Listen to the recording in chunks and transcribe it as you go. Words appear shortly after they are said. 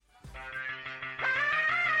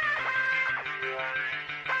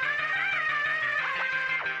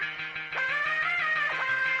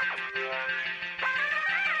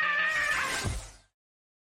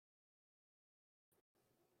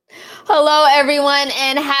Hello, everyone,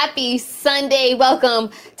 and happy Sunday.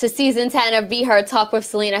 Welcome to season 10 of Be Heard Talk with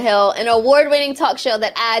Selena Hill, an award-winning talk show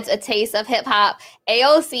that adds a taste of hip-hop,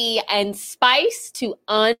 AOC, and spice to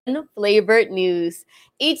unflavored news.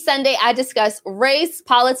 Each Sunday, I discuss race,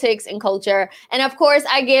 politics, and culture. And of course,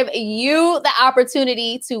 I give you the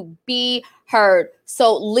opportunity to be heard.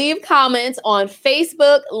 So leave comments on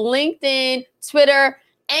Facebook, LinkedIn, Twitter,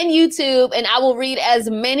 and YouTube, and I will read as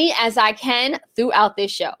many as I can throughout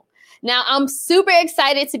this show. Now, I'm super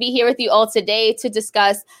excited to be here with you all today to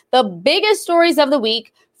discuss the biggest stories of the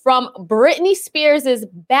week, from Britney Spears'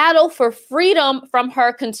 battle for freedom from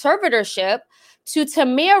her conservatorship to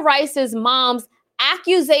Tamir Rice's mom's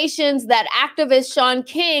accusations that activist Shaun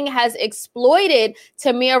King has exploited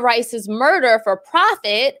Tamir Rice's murder for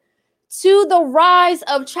profit, to the rise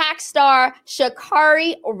of track star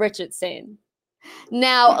Sha'Carri Richardson.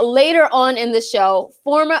 Now, later on in the show,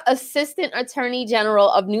 former Assistant Attorney General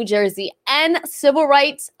of New Jersey and civil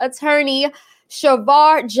rights attorney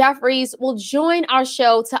Shavar Jeffries will join our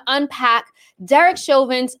show to unpack Derek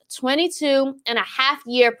Chauvin's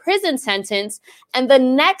 22-and-a-half-year prison sentence and the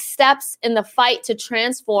next steps in the fight to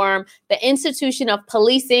transform the institution of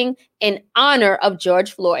policing in honor of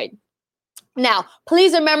George Floyd. Now,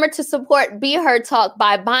 please remember to support Be Heard Talk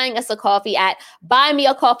by buying us a coffee at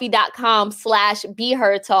buymeacoffee.com/Be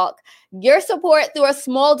Heard Talk. Your support through a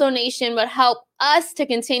small donation would help us to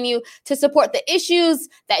continue to support the issues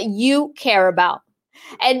that you care about.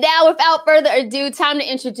 And now, without further ado, time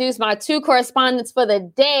to introduce my two correspondents for the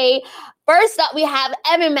day. First up, we have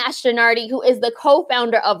Evan Mastronardi, who is the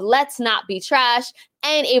co-founder of Let's Not Be Trash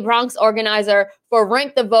and a Bronx organizer for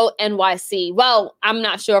Rank the Vote NYC. Well, I'm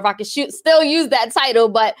not sure if I could still use that title,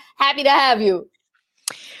 but happy to have you.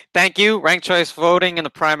 Thank you. Ranked choice voting in the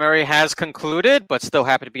primary has concluded, but still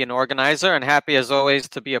happy to be an organizer and happy as always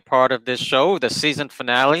to be a part of this show, the season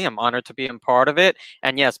finale. I'm honored to be a part of it.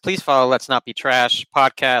 And yes, please follow Let's Not Be Trash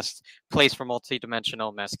podcast, place for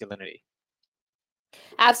multidimensional masculinity.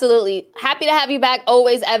 Absolutely. Happy to have you back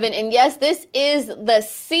always, Evan. And yes, this is the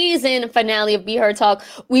season finale of Be Heard Talk.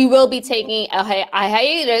 We will be taking a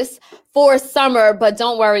hiatus for summer, but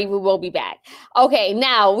don't worry, we will be back. Okay,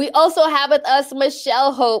 now we also have with us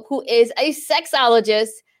Michelle Hope, who is a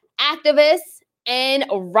sexologist, activist, and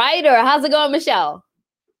writer. How's it going, Michelle?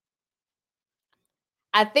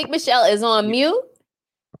 I think Michelle is on mute.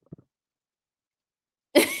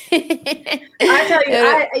 I tell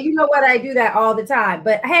you, you know what? I do that all the time.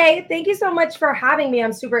 But hey, thank you so much for having me.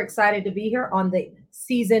 I'm super excited to be here on the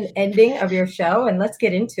season ending of your show, and let's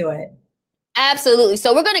get into it. Absolutely.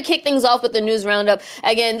 So we're going to kick things off with the news roundup.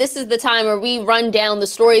 Again, this is the time where we run down the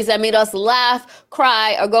stories that made us laugh,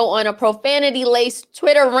 cry, or go on a profanity-laced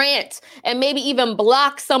Twitter rant, and maybe even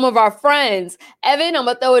block some of our friends. Evan, I'm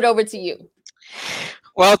going to throw it over to you.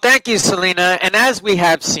 Well, thank you, Selena. And as we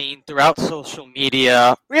have seen throughout social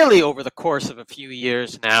media, really over the course of a few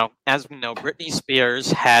years now, as we know, Britney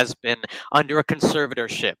Spears has been under a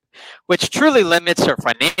conservatorship, which truly limits her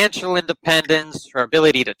financial independence, her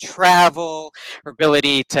ability to travel, her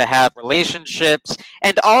ability to have relationships,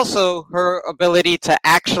 and also her ability to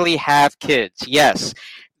actually have kids. Yes,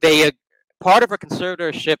 part of her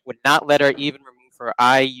conservatorship would not let her even remove her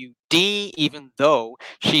IUD, even though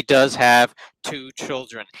she does have 2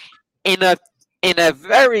 children. In a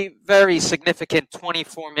very, very significant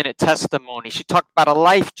 24-minute testimony, she talked about a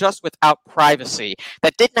life just without privacy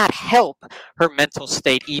that did not help her mental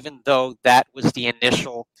state, even though that was the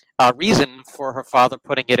initial reason for her father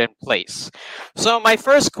putting it in place. So my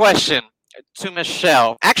first question to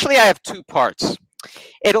Michelle, actually I have 2 parts.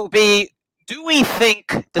 It'll be, do we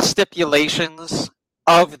think the stipulations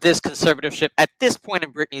of this conservatorship at this point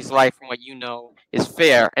in Britney's life, from what you know, is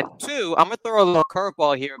fair? And 2, I'm going to throw a little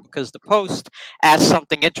curveball here because the Post asked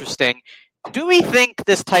something interesting. Do we think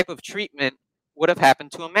this type of treatment would have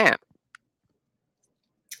happened to a man?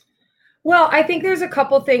 Well, I think there's a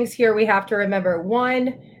couple things here we have to remember.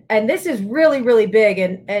 One, and this is really, really big,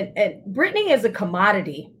 and Britney is a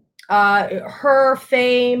commodity. Her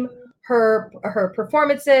fame, her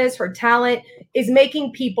performances, her talent is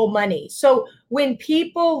making people money. So when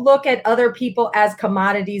people look at other people as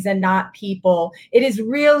commodities and not people, it is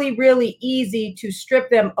really, really easy to strip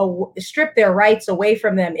their rights away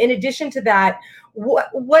from them. In addition to that,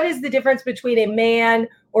 what is the difference between a man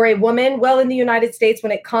or a woman? Well, in the United States,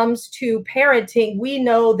 when it comes to parenting, we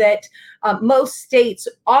know that most states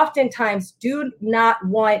oftentimes do not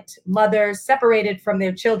want mothers separated from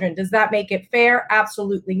their children. Does that make it fair?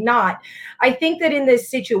 Absolutely not. I think that in this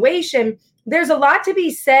situation, there's a lot to be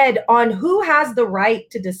said on who has the right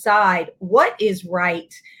to decide what is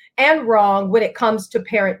right and wrong when it comes to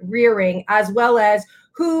parent rearing, as well as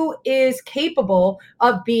who is capable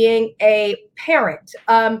of being a parent.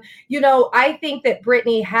 I think that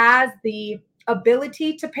Britney has the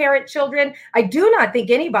ability to parent children. I do not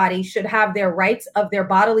think anybody should have their rights of their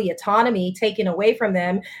bodily autonomy taken away from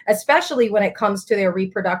them, especially when it comes to their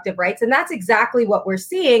reproductive rights. And that's exactly what we're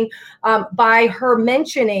seeing by her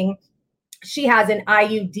mentioning she has an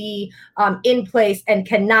IUD in place and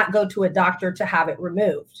cannot go to a doctor to have it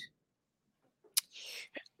removed.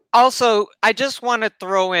 Also, I just want to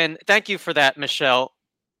throw in, thank you for that, Michelle.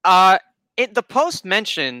 The Post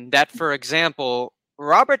mentioned that, for example,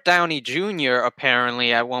 Robert Downey Jr.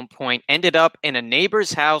 apparently at one point ended up in a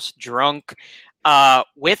neighbor's house drunk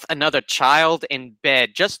with another child in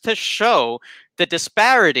bed, just to show the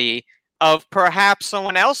disparity of perhaps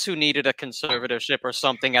someone else who needed a conservatorship or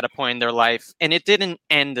something at a point in their life, and it didn't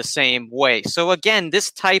end the same way. So again,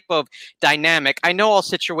 this type of dynamic, I know all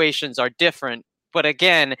situations are different, but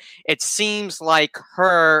again, it seems like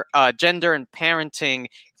her gender and parenting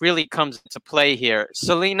really comes into play here.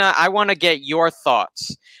 Selena, I want to get your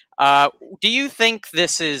thoughts. Do you think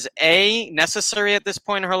this is A, necessary at this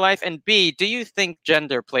point in her life, and B, do you think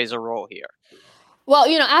gender plays a role here? Well,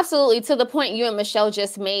 absolutely. To the point you and Michelle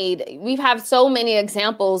just made, we've had so many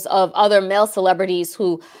examples of other male celebrities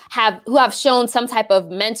who have shown some type of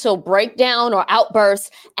mental breakdown or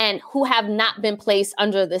outburst and who have not been placed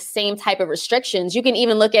under the same type of restrictions. You can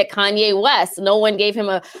even look at Kanye West. No one gave him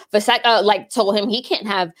told him he can't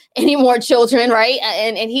have any more children, right?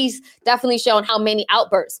 And he's definitely shown how many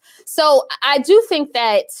outbursts. So I do think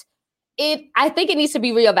that I think it needs to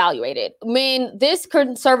be reevaluated. When this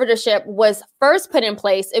conservatorship was first put in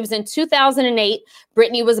place, it was in 2008.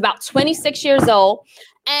 Britney was about 26 years old.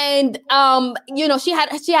 And, she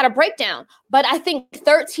had a breakdown. But I think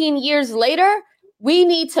 13 years later, we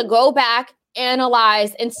need to go back,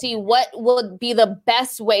 analyze, and see what would be the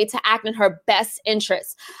best way to act in her best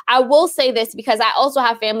interest. I will say this because I also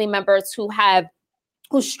have family members who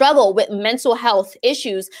struggle with mental health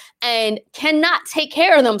issues and cannot take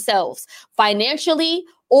care of themselves financially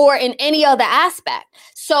or in any other aspect.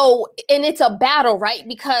 So, and it's a battle, right?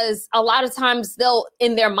 Because a lot of times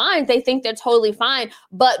in their minds, they think they're totally fine,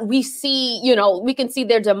 but we can see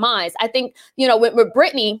their demise. I think, with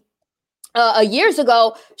Britney, years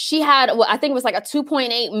ago, she had, I think it was like a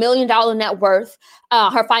 $2.8 million net worth.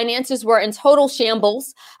 Her finances were in total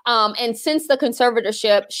shambles. And since the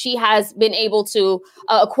conservatorship, she has been able to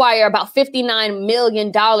acquire about $59 million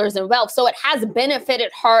in wealth. So it has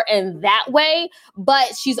benefited her in that way,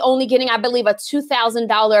 but she's only getting, I believe, a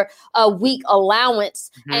 $2,000 a week allowance.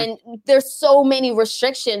 Mm-hmm. And there's so many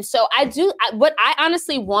restrictions. So what I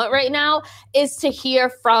honestly want right now is to hear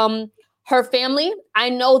from her family. I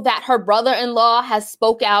know that her brother-in-law has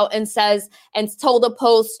spoke out and told the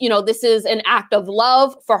Post, this is an act of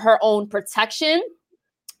love for her own protection.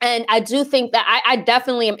 And I do think that I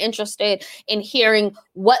definitely am interested in hearing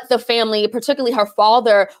what the family, particularly her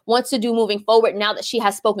father, wants to do moving forward now that she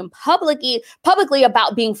has spoken publicly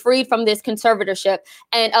about being freed from this conservatorship.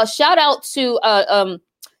 And a shout out to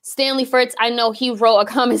Stanley Fritz. I know he wrote a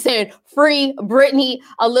comment saying, "Free Britney"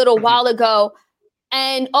 a little while ago.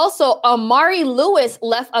 And also, Amari Lewis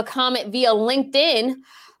left a comment via LinkedIn.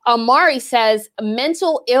 Amari says,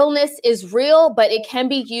 mental illness is real, but it can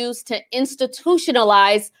be used to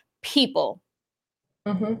institutionalize people.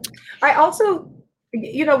 Mm-hmm. I also,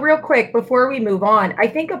 real quick, before we move on, I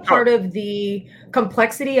think a part of the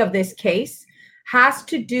complexity of this case has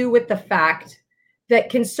to do with the fact that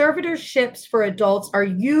conservatorships for adults are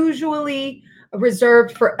usually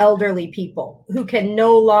reserved for elderly people who can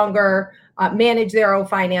no longer manage their own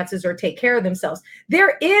finances or take care of themselves.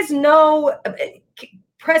 There is no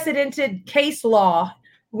precedented case law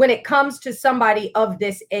when it comes to somebody of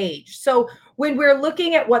this age. So when we're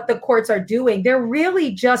looking at what the courts are doing, they're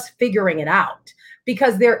really just figuring it out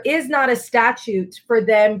because there is not a statute for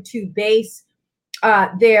them to base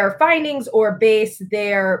their findings or base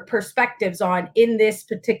their perspectives on in this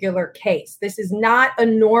particular case. This is not a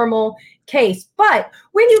normal case. But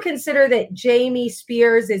when you consider that Jamie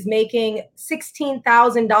Spears is making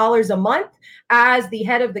 $16,000 a month as the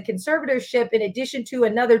head of the conservatorship, in addition to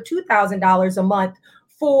another $2,000 a month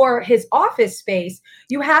for his office space,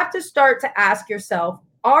 you have to start to ask yourself,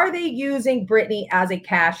 are they using Britney as a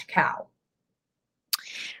cash cow?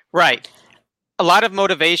 Right. A lot of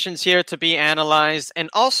motivations here to be analyzed. And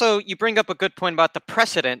also, you bring up a good point about the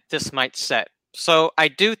precedent this might set. So I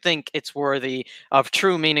do think it's worthy of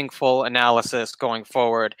true, meaningful analysis going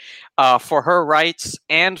forward for her rights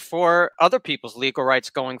and for other people's legal rights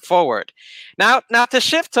going forward. Now to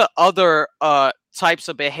shift to other types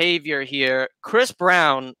of behavior here, Chris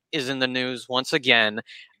Brown is in the news once again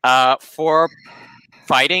for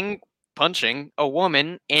punching a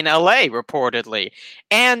woman in LA, reportedly.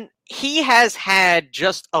 And he has had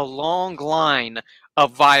just a long line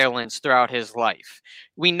of violence throughout his life.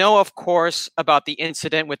 We know, of course, about the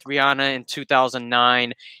incident with Rihanna in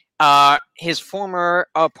 2009. His former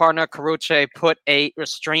partner, Karrueche, put a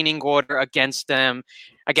restraining order against him.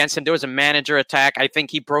 There was a manager attack. I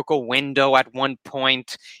think he broke a window at one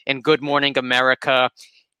point in Good Morning America.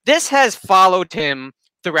 This has followed him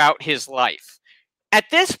throughout his life. At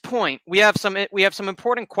this point, we have some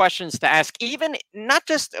important questions to ask, even not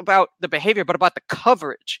just about the behavior, but about the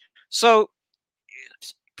coverage. So,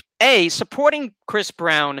 supporting Chris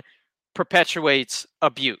Brown perpetuates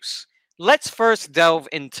abuse. Let's first delve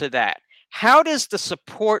into that. How does the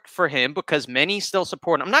support for him, because many still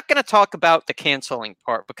support him, I'm not going to talk about the canceling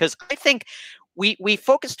part, because I think we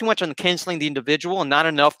focus too much on canceling the individual and not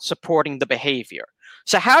enough supporting the behavior.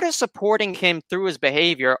 So how does supporting him through his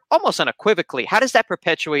behavior, almost unequivocally, how does that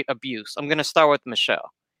perpetuate abuse? I'm going to start with Michelle.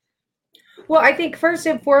 Well, I think first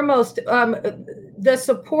and foremost, the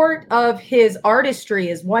support of his artistry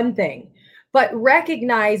is one thing, but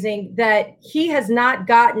recognizing that he has not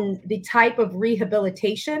gotten the type of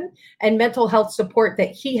rehabilitation and mental health support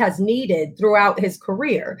that he has needed throughout his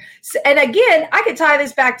career. And again, I could tie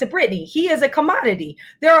this back to Britney. He is a commodity.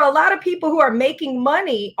 There are a lot of people who are making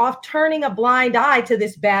money off turning a blind eye to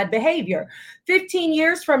this bad behavior. 15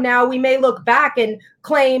 years from now, we may look back and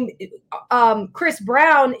claim Chris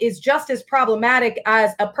Brown is just as problematic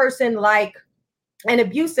as a person like and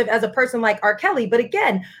abusive as a person like R. Kelly. But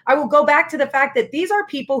again, I will go back to the fact that these are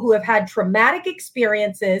people who have had traumatic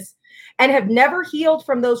experiences and have never healed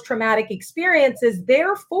from those traumatic experiences,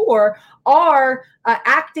 therefore are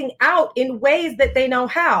acting out in ways that they know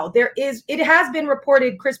how. It has been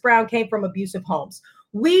reported Chris Brown came from abusive homes.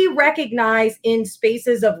 We recognize in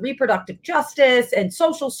spaces of reproductive justice and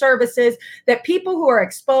social services that people who are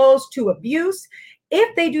exposed to abuse,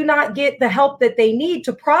 if they do not get the help that they need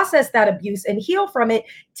to process that abuse and heal from it,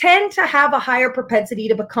 tend to have a higher propensity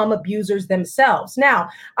to become abusers themselves. Now,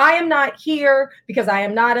 I am not here because I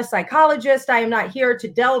am not a psychologist. I am not here to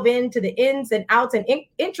delve into the ins and outs and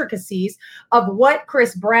intricacies of what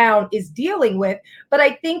Chris Brown is dealing with. But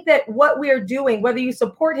I think that what we're doing, whether you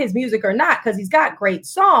support his music or not, because he's got great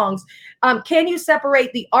songs, can you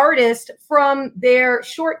separate the artist from their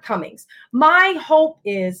shortcomings? My hope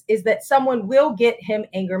is that someone will get him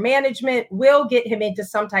anger management, will get him into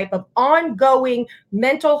some type of ongoing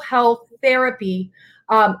mental health therapy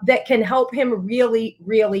that can help him really,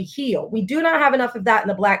 really heal. We do not have enough of that in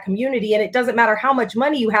the Black community, and it doesn't matter how much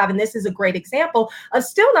money you have, and this is a great example of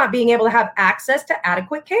still not being able to have access to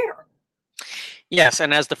adequate care. Yes,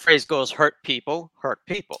 and as the phrase goes, hurt people hurt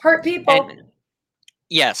people. Hurt people. And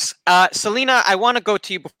yes. Selena, I want to go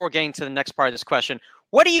to you before getting to the next part of this question.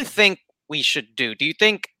 What do you think we should do? Do you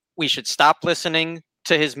think we should stop listening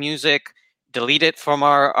to his music, delete it from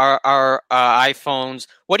our iPhones?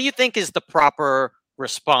 What do you think is the proper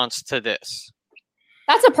response to this?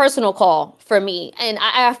 That's a personal call for me. And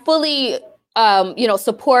I fully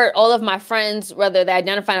support all of my friends, whether they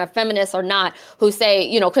identify as feminists or not, who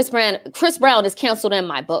say, Chris Brown is canceled in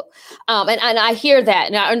my book. And I hear that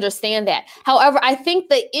and I understand that. However, I think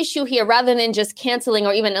the issue here, rather than just canceling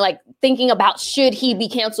or even like thinking about should he be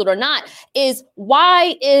canceled or not, is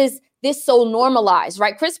why is this so normalized,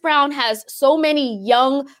 right? Chris Brown has so many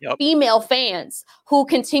young female fans who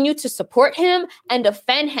continue to support him and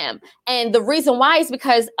defend him. And the reason why is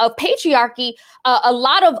because of patriarchy. A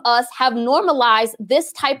lot of us have normalized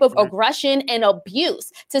this type of aggression and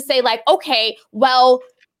abuse to say like, okay, well,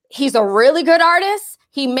 he's a really good artist.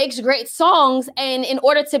 He makes great songs. And in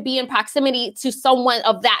order to be in proximity to someone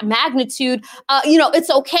of that magnitude, it's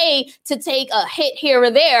okay to take a hit here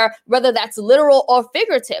or there, whether that's literal or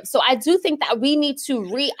figurative. So I do think that we need to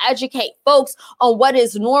re-educate folks on what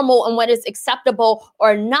is normal and what is acceptable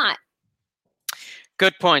or not.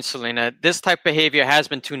 Good point, Selena. This type of behavior has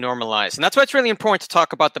been too normalized. And that's why it's really important to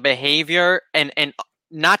talk about the behavior and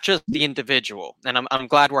not just the individual. And I'm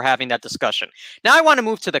glad we're having that discussion. Now I want to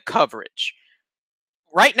move to the coverage.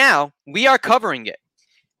 Right now, we are covering it.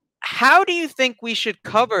 How do you think we should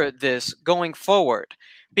cover this going forward?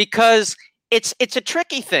 Because it's a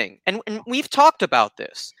tricky thing, and we've talked about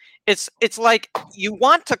this. It's like you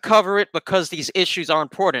want to cover it because these issues are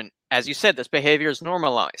important. As you said, this behavior is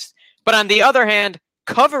normalized. But on the other hand,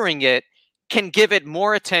 covering it can give it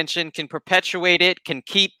more attention, can perpetuate it, can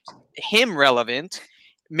keep him relevant,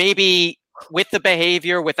 maybe with the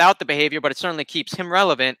behavior, without the behavior, but it certainly keeps him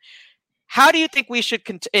relevant. How do you think we should,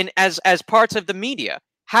 as parts of the media,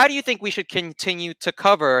 how do you think we should continue to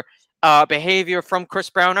cover behavior from Chris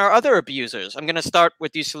Brown or other abusers? I'm going to start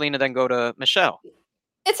with you, Selena, then go to Michelle.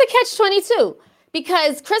 It's a catch-22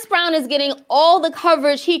 because Chris Brown is getting all the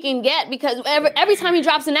coverage he can get because every time he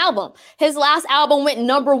drops an album, his last album went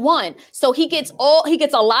 #1. So he gets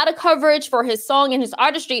a lot of coverage for his song and his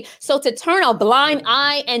artistry. So to turn a blind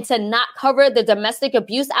eye and to not cover the domestic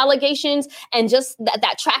abuse allegations and just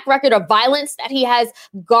that track record of violence that he has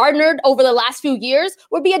garnered over the last few years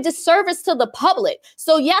would be a disservice to the public.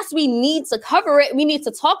 So yes, we need to cover it. We need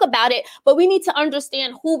to talk about it, but we need to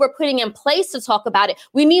understand who we're putting in place to talk about it.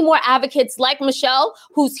 We need more advocates like Michelle,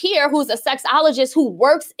 who's here, who's a sexologist who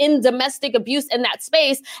works in domestic abuse in that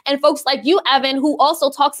space, and folks like you, Evan, who also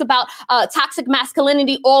talks about toxic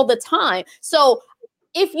masculinity all the time. So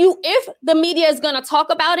if the media is going to talk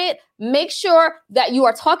about it, make sure that you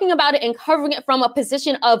are talking about it and covering it from a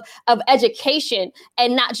position of education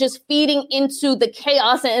and not just feeding into the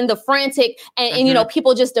chaos and the frantic and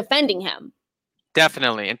people just defending him.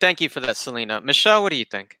 Definitely. And thank you for that, Selena. Michelle, what do you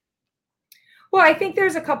think? Well, I think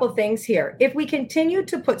there's a couple things here. If we continue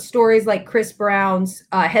to put stories like Chris Brown's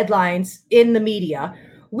headlines in the media,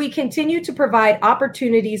 we continue to provide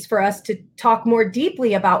opportunities for us to talk more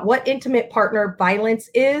deeply about what intimate partner violence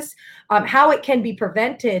is, how it can be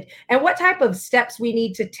prevented, and what type of steps we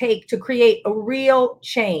need to take to create a real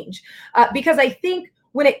change. Because I think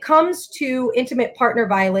when it comes to intimate partner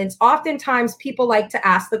violence, oftentimes people like to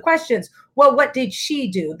ask the questions, well, what did she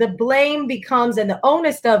do? The blame becomes, and the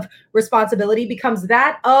onus of responsibility becomes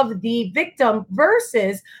that of the victim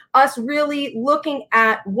versus us really looking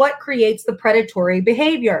at what creates the predatory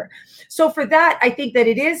behavior. So for that, I think that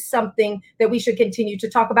it is something that we should continue to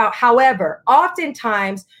talk about. However,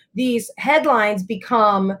 oftentimes these headlines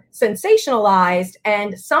become sensationalized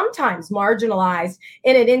and sometimes marginalized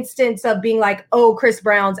in an instance of being like, oh, Chris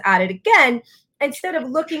Brown's at it again, instead of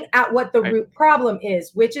looking at what the root problem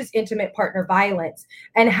is, which is intimate partner violence,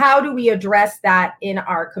 and how do we address that in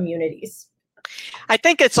our communities. I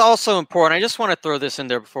think it's also important, I just want to throw this in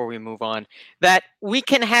there before we move on, that we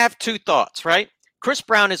can have two thoughts, right? Chris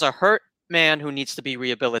Brown is a hurt man who needs to be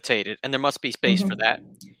rehabilitated, and there must be space for that.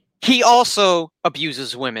 He also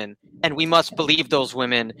abuses women, and we must believe those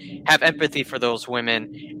women, have empathy for those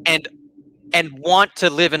women, and want to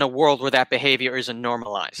live in a world where that behavior isn't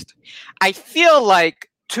normalized. I feel like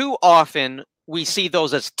too often we see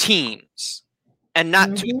those as teams and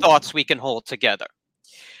not two thoughts we can hold together.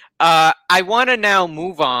 I want to now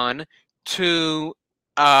move on to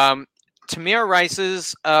Tamir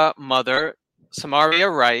Rice's mother, Samaria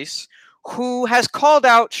Rice, who has called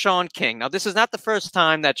out Shaun King. Now, this is not the first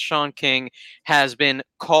time that Shaun King has been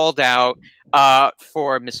called out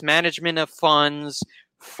for mismanagement of funds,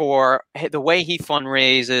 for the way he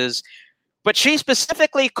fundraises. But she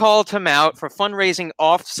specifically called him out for fundraising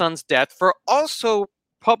off son's death, for also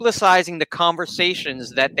publicizing the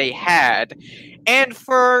conversations that they had, and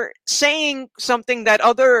for saying something that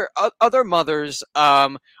other mothers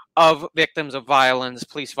of victims of violence,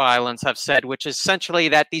 police violence, have said, which is essentially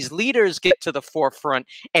that these leaders get to the forefront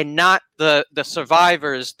and not the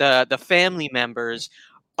survivors, the family members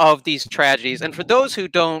of these tragedies. And for those who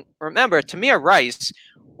don't remember, Tamir Rice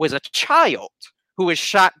was a child who was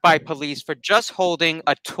shot by police for just holding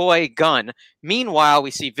a toy gun. Meanwhile, we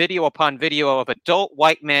see video upon video of adult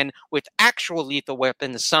white men with actual lethal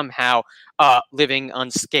weapons somehow living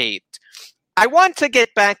unscathed. I want to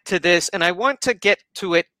get back to this, and I want to get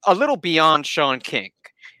to it a little beyond Shaun King.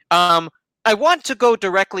 I want to go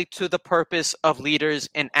directly to the purpose of leaders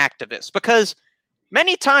and activists, because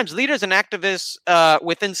many times leaders and activists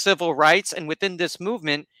within civil rights and within this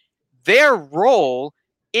movement, their role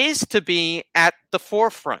is to be at the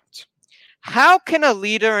forefront. How can a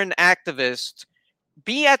leader and activist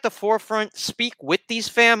be at the forefront, speak with these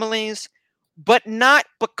families, but not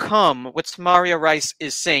become what Samaria Rice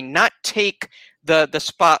is saying, not take the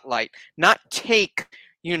spotlight, not take,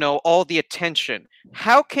 all the attention?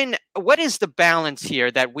 What is the balance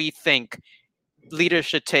here that we think leaders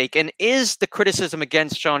should take? And is the criticism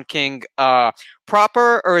against Shaun King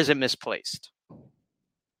proper, or is it misplaced?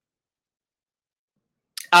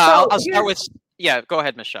 I'll start with, go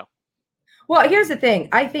ahead, Michelle. Well, here's the thing.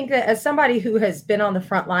 I think that as somebody who has been on the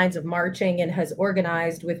front lines of marching and has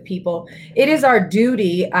organized with people, it is our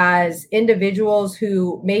duty as individuals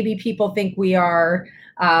who maybe people think we are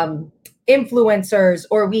influencers,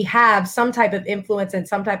 or we have some type of influence and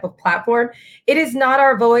some type of platform. It is not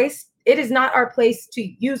our voice. It is not our place to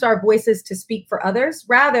use our voices to speak for others.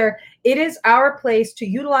 Rather, it is our place to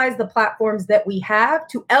utilize the platforms that we have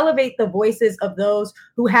to elevate the voices of those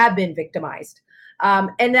who have been victimized.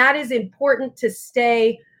 And that is important to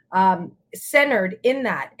stay centered in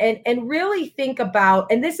that, and really think about,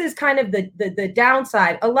 and this is kind of the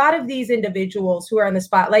downside, a lot of these individuals who are in the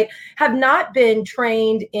spotlight have not been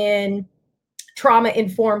trained in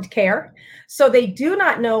trauma-informed care. So they do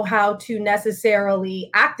not know how to necessarily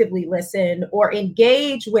actively listen or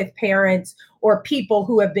engage with parents or people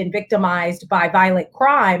who have been victimized by violent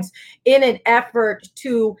crimes in an effort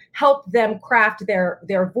to help them craft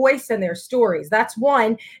their voice and their stories. That's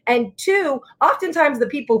one. And two, oftentimes the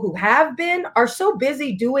people who have been are so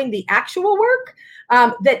busy doing the actual work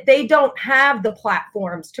that they don't have the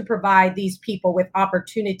platforms to provide these people with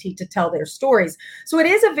opportunity to tell their stories. So it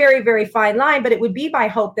is a very, very fine line, but it would be my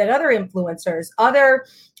hope that other influencers, other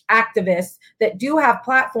activists that do have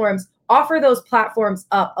platforms, offer those platforms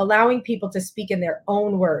up, allowing people to speak in their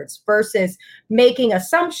own words versus making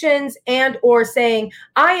assumptions and or saying,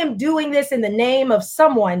 I am doing this in the name of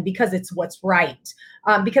someone because it's what's right.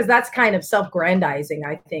 Because that's kind of self-grandizing,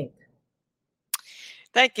 I think.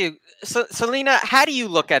 Thank you. So, Selena, how do you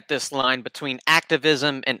look at this line between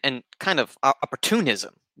activism and kind of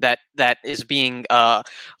opportunism that is being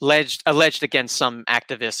alleged against some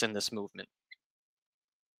activists in this movement?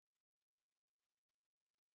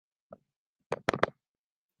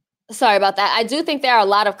 Sorry about that. I do think there are a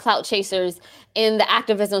lot of clout chasers in the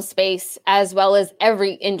activism space, as well as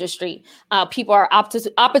every industry. People are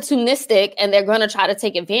opportunistic, and they're going to try to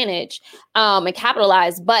take advantage and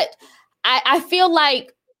capitalize. But I feel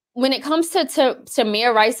like when it comes to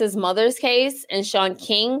Tamir Rice's mother's case and Shaun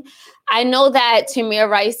King, I know that Tamir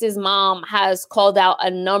Rice's mom has called out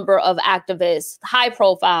a number of activists, high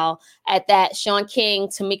profile at that, Shaun King,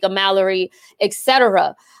 Tamika Mallory,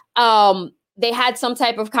 etc. They had some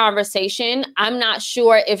type of conversation. I'm not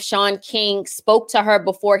sure if Shaun King spoke to her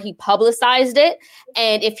before he publicized it.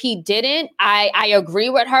 And if he didn't, I agree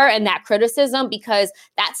with her in that criticism, because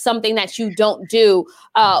that's something that you don't do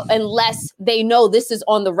unless they know this is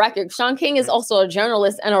on the record. Shaun King is also a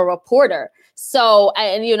journalist and a reporter. So,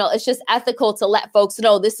 and it's just ethical to let folks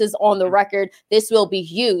know this is on the record. This will be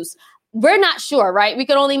used. We're not sure, right? We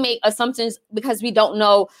can only make assumptions because we don't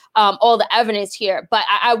know all the evidence here. But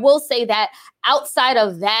I will say that outside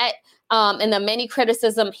of that, and the many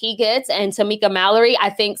criticism he gets, and Tamika Mallory, I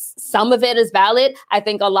think some of it is valid. I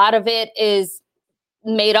think a lot of it is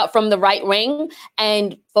made up from the right wing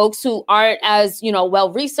and folks who aren't as,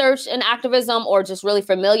 well researched in activism or just really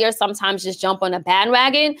familiar sometimes just jump on a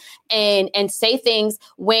bandwagon and say things,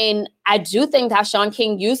 when I do think that Shaun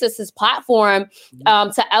King uses his platform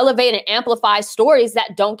to elevate and amplify stories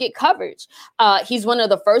that don't get coverage. He's one of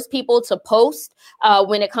the first people to post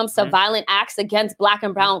when it comes to violent acts against Black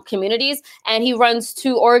and brown communities. And he runs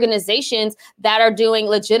two organizations that are doing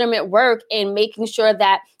legitimate work in making sure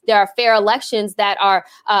that there are fair elections that are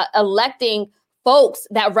electing folks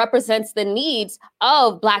that represents the needs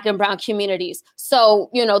of Black and brown communities. So,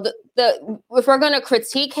 if we're going to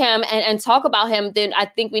critique him and talk about him, then I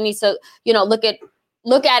think we need to, look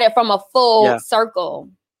at it from a full circle.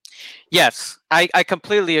 Yes, I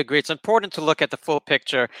completely agree. It's important to look at the full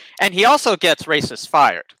picture. And he also gets racists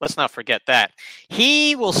fired. Let's not forget that.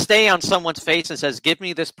 He will stay on someone's face and says, give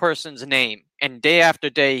me this person's name. And day after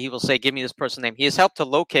day, he will say, give me this person's name. He has helped to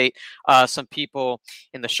locate some people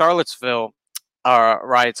in the Charlottesville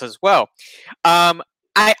riots as well.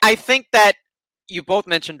 I think that you both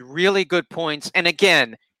mentioned really good points. And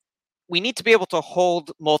again, we need to be able to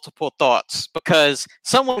hold multiple thoughts, because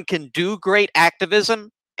someone can do great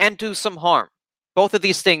activism and do some harm. Both of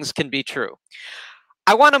these things can be true.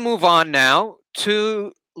 I want to move on now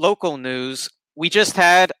to local news. We just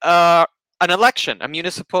had an election, a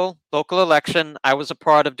municipal local election. I was a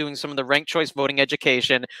part of doing some of the ranked choice voting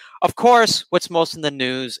education. Of course, what's most in the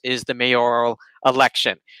news is the mayoral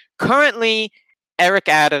election. Currently, Eric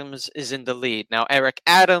Adams is in the lead. Now, Eric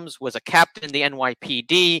Adams was a captain in the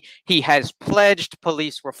NYPD. He has pledged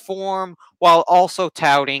police reform while also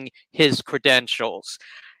touting his credentials.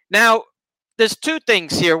 Now, there's two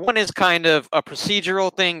things here. One is kind of a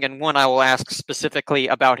procedural thing, and one I will ask specifically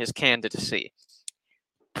about his candidacy.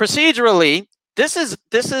 Procedurally, this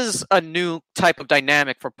is a new type of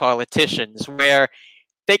dynamic for politicians where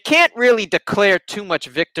they can't really declare too much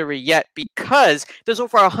victory yet, because there's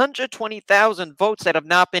over 120,000 votes that have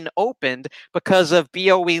not been opened because of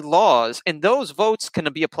BOE laws. And those votes can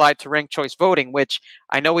be applied to ranked choice voting, which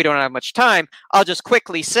I know we don't have much time. I'll just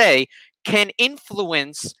quickly say can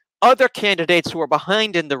influence other candidates who are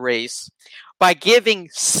behind in the race by giving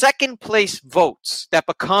second place votes that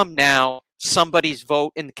become now somebody's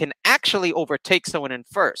vote and can actually overtake someone in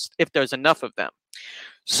first if there's enough of them.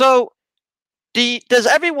 So does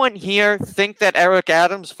everyone here think that Eric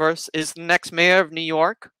Adams first is the next mayor of New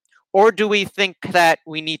York? Or do we think that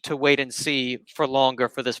we need to wait and see for longer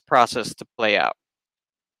for this process to play out?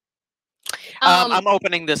 I'm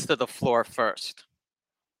opening this to the floor first.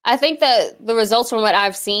 I think that the results from what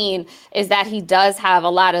I've seen is that he does have a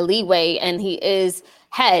lot of leeway and he is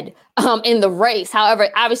head in the race. However,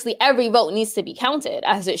 obviously every vote needs to be counted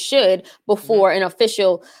as it should before an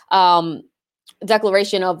official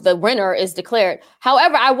declaration of the winner is declared.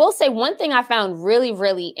 However, I will say one thing I found really,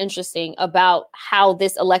 really interesting about how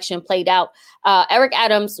this election played out. Eric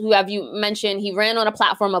Adams, who have you mentioned, he ran on a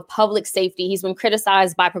platform of public safety. He's been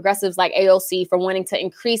criticized by progressives like AOC for wanting to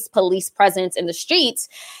increase police presence in the streets.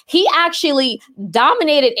 He actually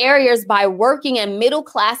dominated areas by working in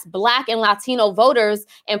middle-class Black and Latino voters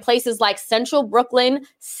in places like Central Brooklyn,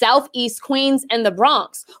 Southeast Queens, and the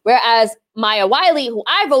Bronx. Whereas Maya Wiley, who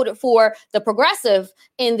I voted for, the progressive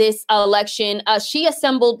in this election, she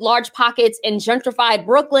assembled large pockets in gentrified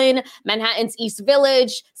Brooklyn, Manhattan's East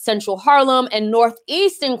Village, Central Harlem, and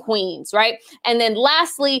Northeastern Queens, right? And then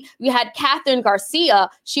lastly, we had Catherine Garcia.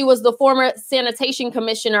 She was the former sanitation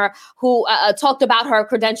commissioner who talked about her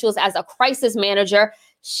credentials as a crisis manager.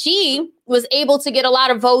 She was able to get a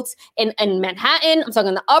lot of votes in Manhattan. I'm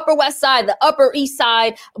talking the Upper West Side, the Upper East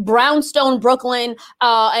Side, Brownstone, Brooklyn,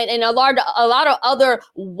 and a lot of other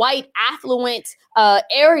white affluent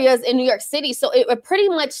areas in New York City. So it pretty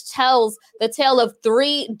much tells the tale of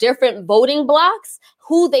three different voting blocks,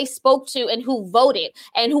 who they spoke to and who voted.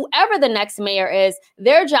 And whoever the next mayor is,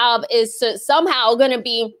 their job is to somehow going to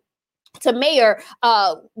be to mayor,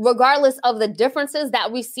 regardless of the differences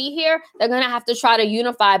that we see here, they're going to have to try to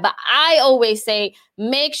unify. But I always say,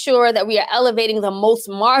 make sure that we are elevating the most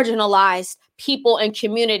marginalized people and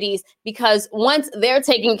communities, because once they're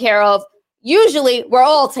taken care of, usually we're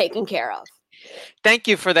all taken care of. Thank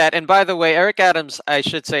you for that. And by the way, Eric Adams, I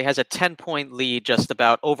should say, has a 10-point lead just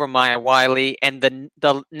about over Maya Wiley. And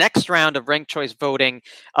the next round of ranked choice voting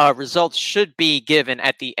results should be given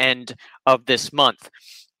at the end of this month.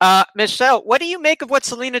 Michelle, what do you make of what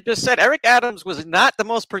Selena just said? Eric Adams was not the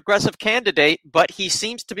most progressive candidate, but he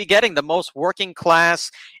seems to be getting the most working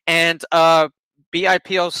class and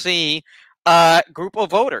BIPOC group of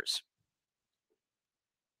voters.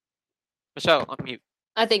 Michelle, on mute.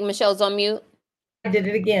 I think Michelle's on mute. I did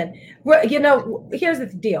it again. Well, here's the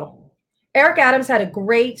deal. Eric Adams had a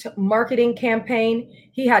great marketing campaign.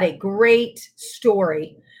 He had a great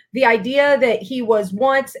story. The idea that he was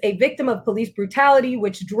once a victim of police brutality,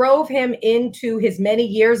 which drove him into his many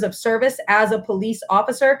years of service as a police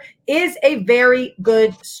officer, is a very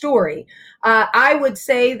good story. I would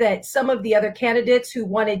say that some of the other candidates who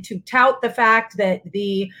wanted to tout the fact that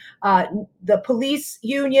the police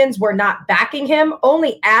unions were not backing him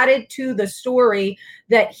only added to the story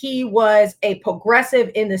that he was a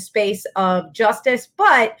progressive in the space of justice.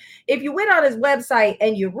 But if you went on his website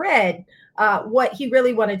and you read what he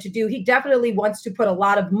really wanted to do, he definitely wants to put a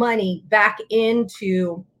lot of money back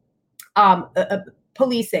into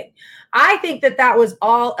policing. I think that was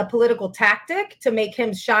all a political tactic to make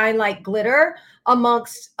him shine like glitter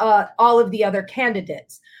amongst all of the other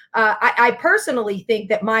candidates. I personally think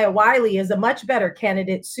that Maya Wiley is a much better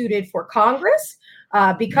candidate suited for Congress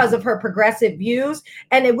because of her progressive views.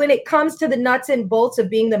 And when it comes to the nuts and bolts of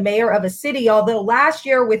being the mayor of a city, although last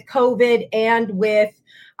year with COVID and with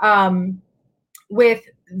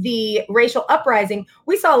the racial uprising,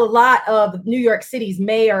 we saw a lot of New York City's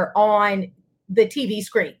mayor on the TV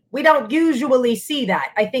screen. We don't usually see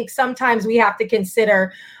that. I think sometimes we have to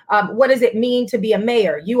consider what does it mean to be a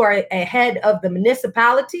mayor? You are a head of the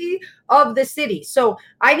municipality of the city. So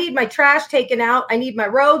I need my trash taken out. I need my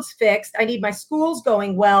roads fixed. I need my schools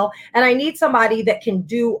going well. And I need somebody that can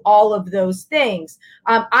do all of those things.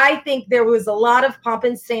 I think there was a lot of pomp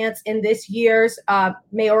and stance in this year's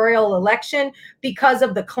mayoral election because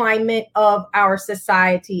of the climate of our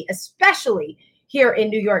society, especially here in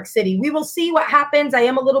New York City. We will see what happens. I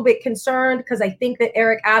am a little bit concerned because I think that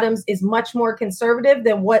Eric Adams is much more conservative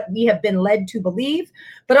than what we have been led to believe,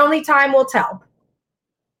 but only time will tell.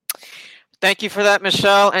 Thank you for that,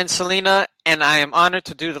 Michelle and Selena. And I am honored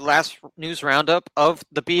to do the last news roundup of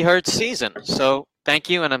the Be Heard season. So thank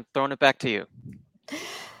you, and I'm throwing it back to you.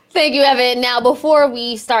 Thank you, Evan. Now, before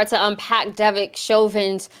we start to unpack Derek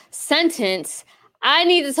Chauvin's sentence, I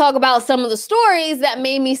need to talk about some of the stories that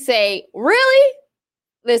made me say, really?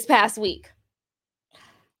 This past week.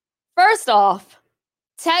 First off,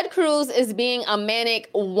 Ted Cruz is being a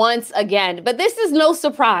manic once again, but this is no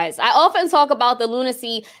surprise. I often talk about the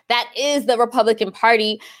lunacy that is the Republican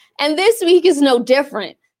Party, and this week is no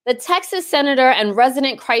different. The Texas senator and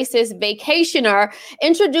resident crisis vacationer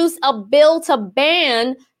introduced a bill to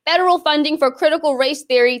ban federal funding for critical race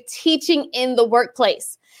theory teaching in the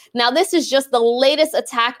workplace. Now, this is just the latest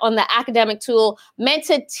attack on the academic tool meant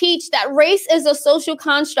to teach that race is a social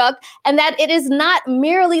construct and that it is not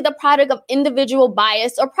merely the product of individual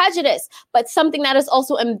bias or prejudice, but something that is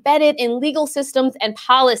also embedded in legal systems and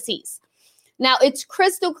policies. Now, it's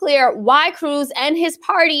crystal clear why Cruz and his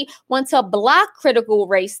party want to block critical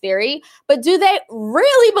race theory, but do they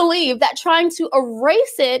really believe that trying to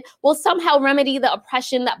erase it will somehow remedy the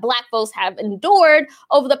oppression that Black folks have endured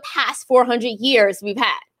over the past 400 years we've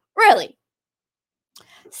had? Really?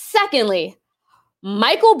 Secondly,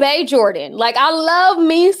 Michael B. Jordan. Like, I love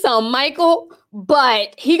me some Michael,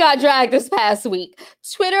 but he got dragged this past week.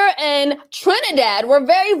 Twitter and Trinidad were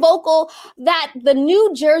very vocal that the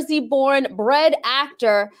New Jersey-born bred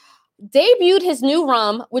actor debuted his new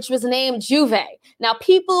rum, which was named J'ouvert. Now,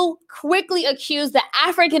 people quickly accused the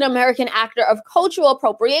African-American actor of cultural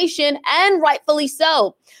appropriation, and rightfully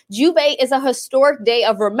so. J'ouvert is a historic day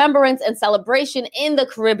of remembrance and celebration in the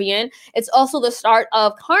Caribbean. It's also the start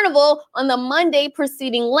of Carnival on the Monday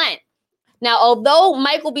preceding Lent. Now, although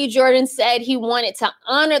Michael B. Jordan said he wanted to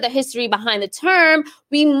honor the history behind the term,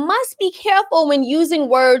 we must be careful when using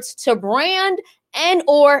words to brand and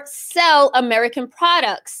or sell American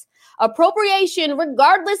products. Appropriation,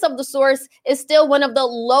 regardless of the source, is still one of the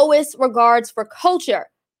lowest regards for culture.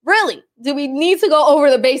 Really, do we need to go over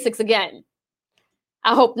the basics again?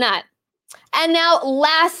 I hope not. And now,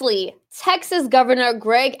 lastly, Texas Governor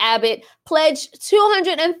Greg Abbott pledged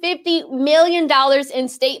 $250 million in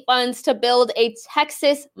state funds to build a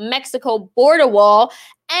Texas-Mexico border wall,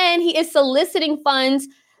 and he is soliciting funds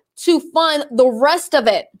to fund the rest of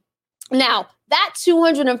it. Now, that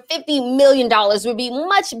 $250 million would be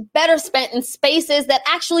much better spent in spaces that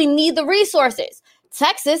actually need the resources.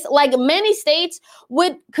 Texas, like many states,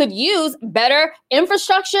 could use better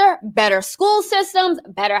infrastructure, better school systems,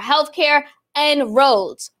 better healthcare, and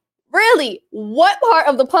roads. Really, what part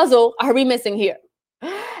of the puzzle are we missing here?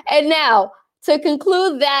 And now, to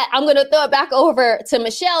conclude that, I'm going to throw it back over to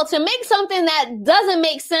Michelle to make something that doesn't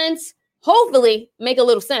make sense, hopefully make a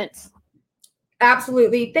little sense.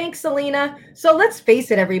 Absolutely. Thanks, Selena. So let's face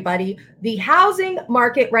it, everybody. The housing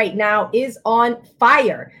market right now is on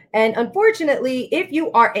fire. And unfortunately, if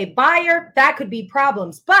you are a buyer, that could be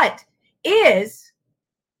problems. But is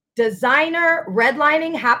designer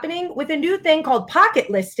redlining happening with a new thing called pocket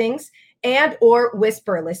listings and or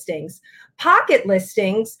whisper listings? Pocket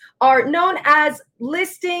listings are known as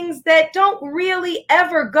listings that don't really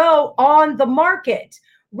ever go on the market.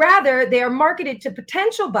 Rather, they are marketed to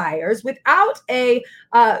potential buyers without a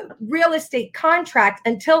real estate contract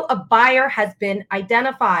until a buyer has been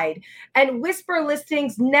identified. And whisper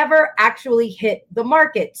listings never actually hit the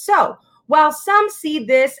market. So while some see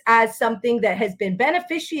this as something that has been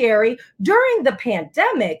beneficiary during the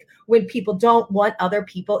pandemic, when people don't want other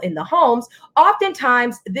people in the homes,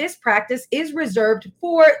 oftentimes this practice is reserved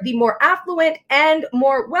for the more affluent and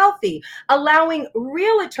more wealthy, allowing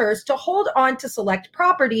realtors to hold on to select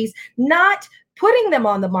properties, not putting them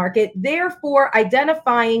on the market, therefore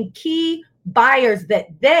identifying key buyers that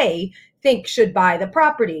they think should buy the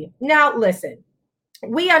property. Now, listen.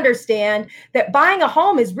 We understand that buying a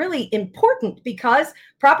home is really important because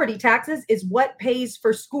property taxes is what pays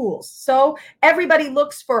for schools. So everybody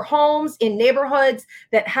looks for homes in neighborhoods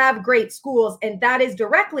that have great schools, and that is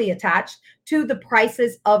directly attached to the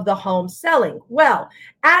prices of the home selling. Well,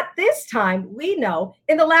 at this time, we know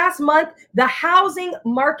in the last month, the housing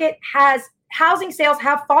market housing sales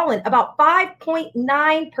have fallen about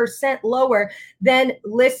 5.9% lower than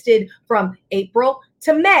listed from April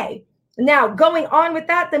to May. Now, going on with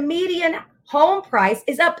that, the median home price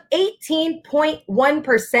is up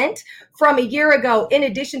 18.1% from a year ago. In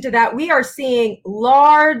addition to that, we are seeing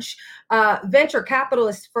large venture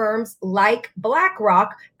capitalist firms like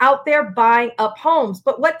BlackRock out there buying up homes.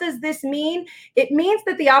 But what does this mean? It means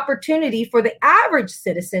that the opportunity for the average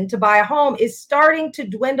citizen to buy a home is starting to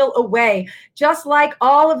dwindle away, just like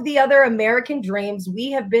all of the other American dreams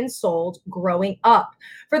we have been sold growing up.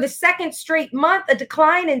 For the second straight month, a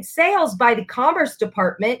decline in sales by the Commerce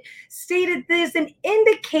Department stated there's an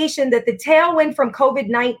indication that the tailwind from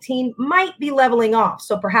COVID-19 might be leveling off.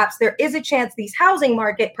 So perhaps there is a chance these housing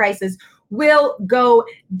market prices will go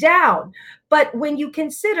down. But when you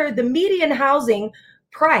consider the median housing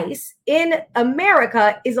price in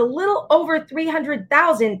America is a little over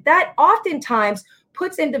 $300,000, that oftentimes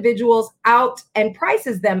puts individuals out and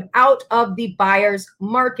prices them out of the buyer's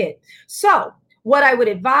market. So what I would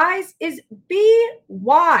advise is be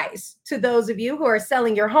wise to those of you who are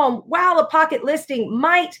selling your home. While a pocket listing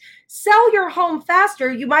might sell your home faster,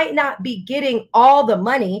 you might not be getting all the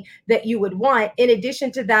money that you would want. In addition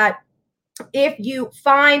to that, if you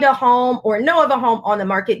find a home or know of a home on the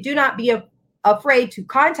market, do not be afraid to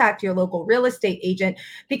contact your local real estate agent,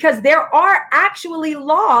 because there are actually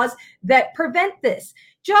laws that prevent this.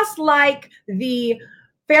 Just like the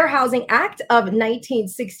Fair Housing Act of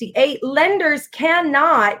 1968, lenders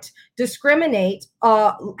cannot discriminate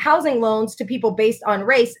housing loans to people based on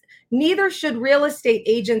race. Neither should real estate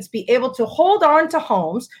agents be able to hold on to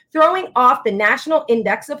homes, throwing off the national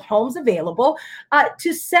index of homes available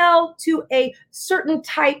to sell to a certain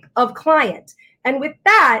type of client. And with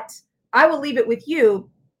that, I will leave it with you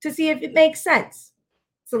to see if it makes sense.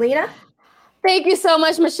 Selena? Thank you so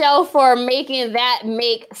much, Michelle, for making that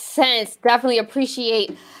make sense. Definitely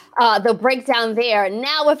appreciate the breakdown there.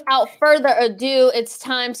 Now, without further ado, it's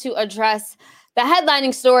time to address the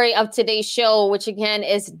headlining story of today's show, which again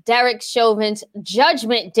is Derek Chauvin's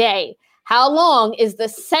Judgment Day. How long is the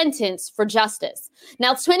sentence for justice?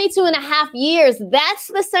 Now, 22 and a half years, that's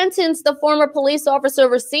the sentence the former police officer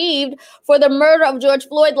received for the murder of George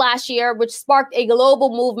Floyd last year, which sparked a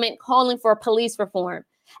global movement calling for police reform.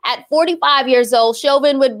 At 45 years old,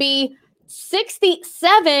 Chauvin would be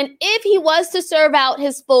 67 if he was to serve out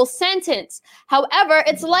his full sentence. However,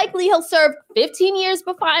 it's likely he'll serve 15 years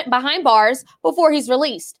behind bars before he's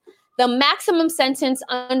released. The maximum sentence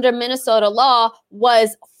under Minnesota law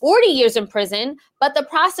was 40 years in prison, but the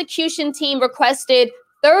prosecution team requested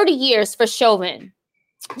 30 years for Chauvin.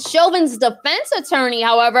 Chauvin's defense attorney,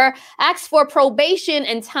 however, asked for probation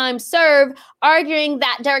and time served, arguing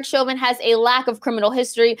that Derek Chauvin has a lack of criminal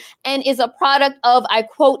history and is a product of, I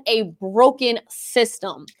quote, a broken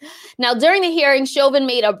system. Now, during the hearing, Chauvin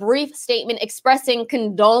made a brief statement expressing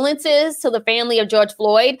condolences to the family of George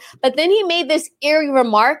Floyd, but then he made this eerie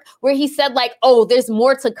remark where he said, like, oh, there's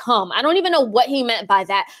more to come. I don't even know what he meant by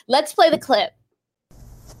that. Let's play the clip.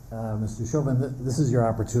 Mr. Chauvin, this is your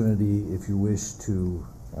opportunity if you wish to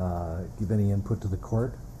give any input to the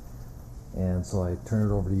court, and so I turn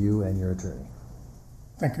it over to you and your attorney.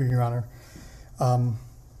 Thank you, Your Honor.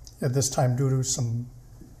 At this time, due to some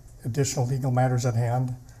additional legal matters at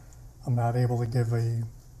hand, I'm not able to give a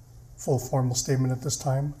full formal statement at this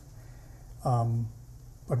time.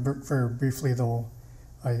 But very briefly, though,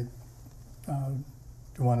 I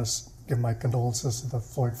do want to give my condolences to the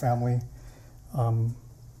Floyd family.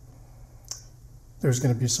 There's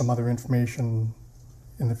going to be some other information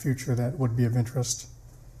in the future that would be of interest,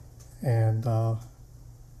 and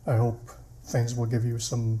I hope things will give you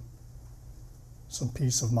some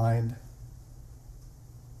peace of mind.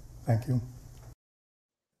 Thank you.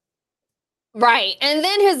 Right. And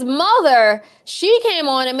then his mother, she came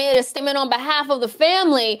on and made a statement on behalf of the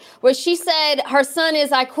family where she said her son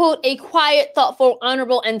is, I quote, a quiet, thoughtful,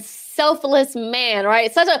 honorable, and selfless man,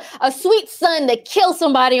 right? Such a sweet son to kill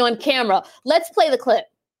somebody on camera. Let's play the clip.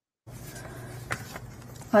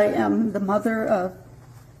 I am the mother of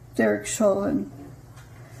Derek Chauvin.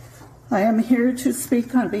 I am here to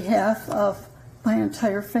speak on behalf of my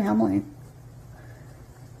entire family.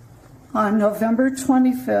 On November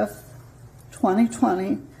 25th,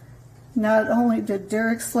 2020, not only did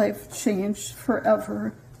Derek's life change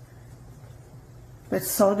forever, but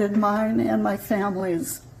so did mine and my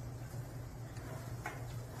family's.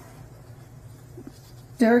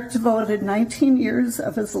 Derek devoted 19 years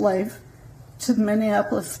of his life to the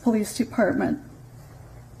Minneapolis Police Department.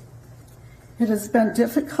 It has been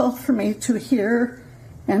difficult for me to hear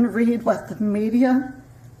and read what the media,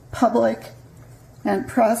 public, and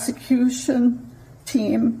prosecution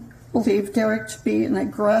team believe Derek to be an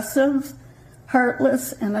aggressive,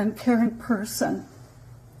 heartless, and uncaring person.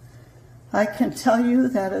 I can tell you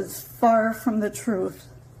that is far from the truth.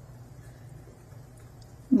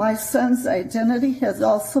 My son's identity has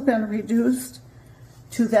also been reduced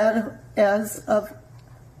to that as a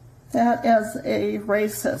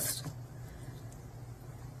racist.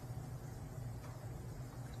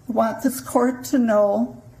 I want this court to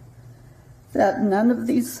know that none of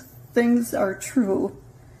these things are true,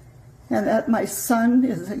 and that my son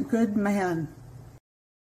is a good man.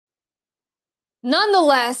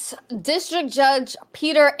 Nonetheless, District Judge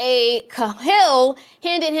Peter A. Cahill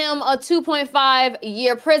handed him a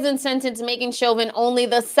 2.5-year prison sentence, making Chauvin only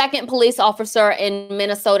the second police officer in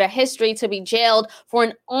Minnesota history to be jailed for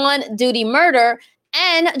an on-duty murder,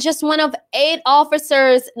 and just one of 8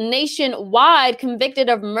 officers nationwide convicted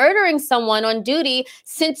of murdering someone on duty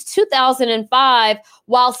since 2005,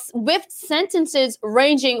 while with sentences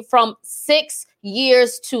ranging from 6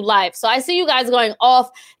 years to life. So I see you guys going off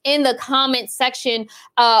in the comment section.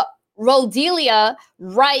 Rodelia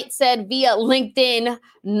Wright said via LinkedIn,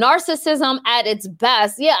 narcissism at its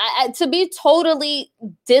best. Yeah, to be totally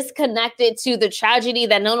disconnected to the tragedy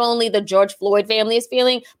that not only the George Floyd family is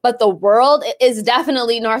feeling, but the world is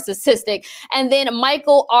definitely narcissistic. And then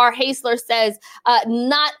Michael R. Hasler says,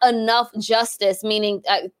 not enough justice, meaning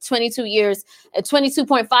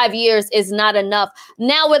 22.5 years is not enough.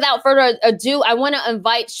 Now, without further ado, I want to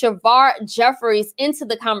invite Shavar Jeffries into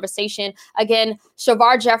the conversation. Again,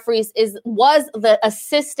 Shavar Jeffries was the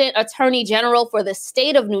Assistant Attorney General for the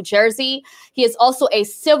state of New Jersey. He is also a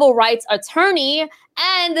civil rights attorney,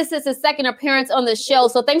 and this is his second appearance on the show.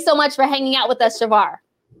 So thanks so much for hanging out with us, Shavar.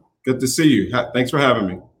 Good to see you. Thanks for having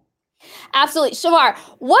me. Absolutely. Shavar,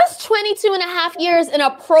 was 22.5 years an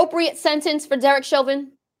appropriate sentence for Derek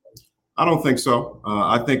Chauvin? I don't think so.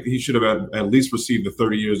 I think he should have at least received the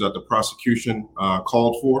 30 years that the prosecution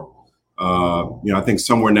called for. I think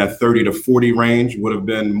somewhere in that 30 to 40 range would have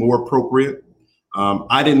been more appropriate.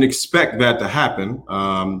 I didn't expect that to happen,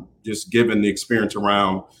 just given the experience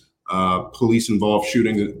around police-involved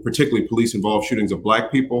shootings, particularly police-involved shootings of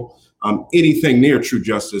Black people. Anything near true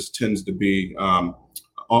justice tends to be a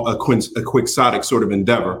quixotic sort of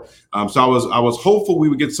endeavor. So I was hopeful we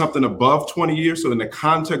would get something above 20 years. So in the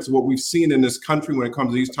context of what we've seen in this country when it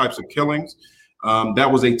comes to these types of killings,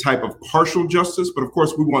 that was a type of partial justice. But of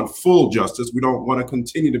course, we want full justice. We don't want to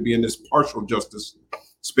continue to be in this partial justice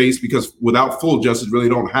space, because without full justice, really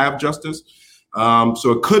don't have justice.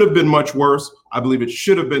 So it could have been much worse. I believe it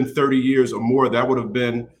should have been 30 years or more. That would have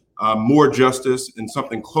been more justice and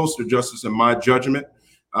something closer to justice in my judgment,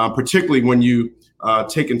 particularly when you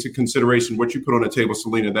take into consideration what you put on the table,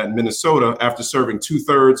 Selena, that in Minnesota, after serving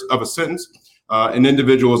 2/3 of a sentence, an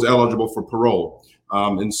individual is eligible for parole.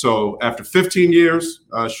 And so after 15 years,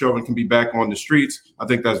 Chauvin can be back on the streets. I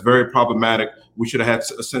think that's very problematic. We should have had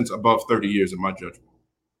a sentence above 30 years in my judgment.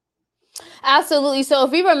 Absolutely. So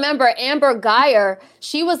if we remember Amber Geyer,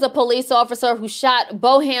 she was the police officer who shot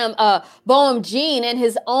Boehm Jean in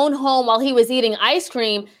his own home while he was eating ice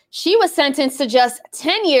cream. She was sentenced to just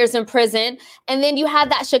 10 years in prison. And then you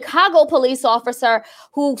had that Chicago police officer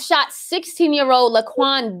who shot 16-year-old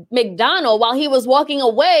Laquan McDonald while he was walking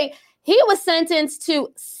away. He was sentenced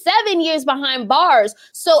to 7 years behind bars.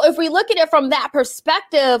 So if we look at it from that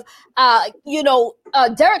perspective,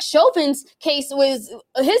 Derek Chauvin's case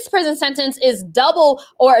his prison sentence is double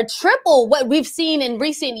or triple what we've seen in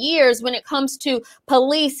recent years when it comes to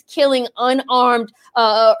police killing unarmed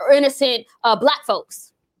or innocent Black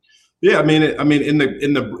folks. Yeah, I mean, in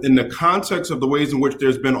the context of the ways in which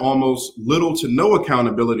there's been almost little to no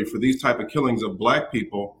accountability for these type of killings of Black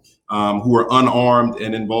people who are unarmed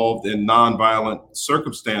and involved in nonviolent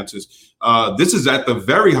circumstances, this is at the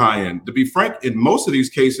very high end. To be frank, in most of these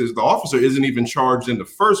cases, the officer isn't even charged in the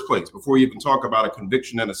first place before you can talk about a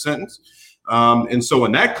conviction and a sentence. And so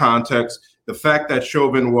in that context, the fact that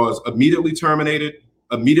Chauvin was immediately terminated,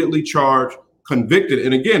 immediately charged, convicted,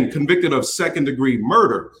 and again, convicted of second-degree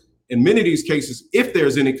murder. In many of these cases, if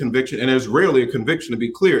there's any conviction, and there's rarely a conviction to be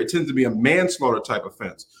clear, it tends to be a manslaughter type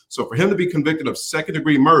offense. So for him to be convicted of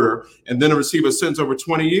second-degree murder and then to receive a sentence over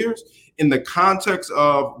 20 years, in the context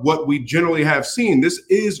of what we generally have seen, this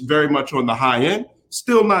is very much on the high end.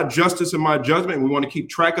 Still not justice in my judgment. We want to keep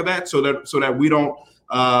track of that so that we don't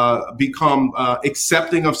become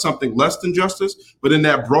accepting of something less than justice. But in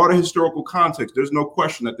that broader historical context, there's no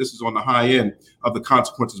question that this is on the high end of the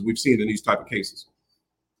consequences we've seen in these type of cases.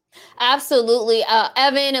 Absolutely.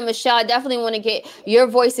 Evan and Michelle, I definitely want to get your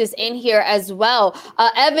voices in here as well.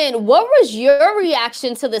 Evan, what was your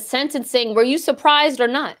reaction to the sentencing? Were you surprised or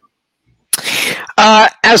not?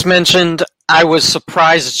 As mentioned, I was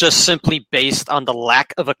surprised just simply based on the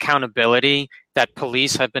lack of accountability that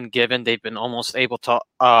police have been given. They've been almost able to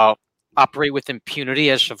operate with impunity,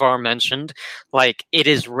 as Shavar mentioned. Like, it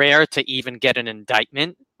is rare to even get an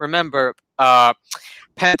indictment. Remember,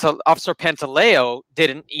 Officer Pantaleo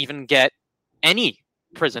didn't even get any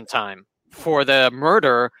prison time for the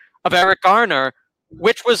murder of Eric Garner,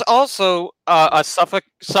 which was also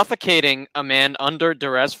suffocating a man under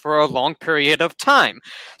duress for a long period of time.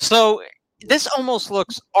 So this almost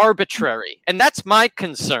looks arbitrary, and that's my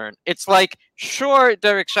concern. It's like, sure,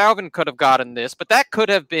 Derek Chauvin could have gotten this, but that could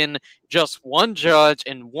have been just one judge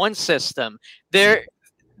in one system.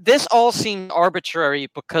 This all seemed arbitrary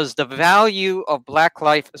because the value of Black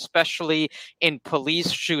life, especially in police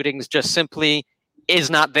shootings, just simply is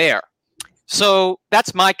not there. So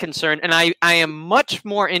that's my concern. And I am much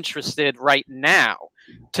more interested right now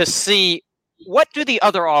to see, what do the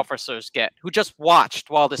other officers get who just watched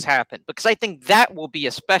while this happened? Because I think that will be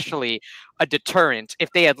especially a deterrent if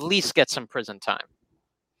they at least get some prison time.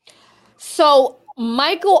 So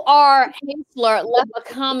Michael R. Hansler left a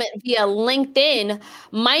comment via LinkedIn.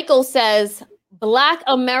 Michael says, Black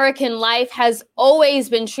American life has always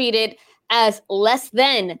been treated as less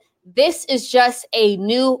than. This is just a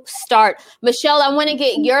new start. Michelle, I want to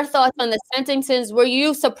get your thoughts on the sentences. Were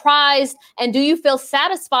you surprised, and do you feel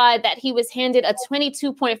satisfied that he was handed a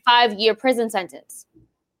 22.5-year prison sentence?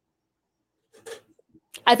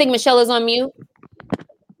 I think Michelle is on mute.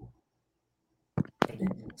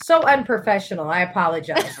 So unprofessional. I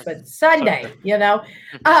apologize, but Sunday,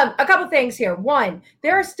 a couple things here. One,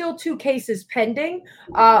 there are still 2 cases pending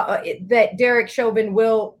that Derek Chauvin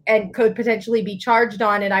will and could potentially be charged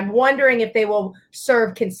on. And I'm wondering if they will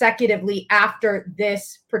serve consecutively after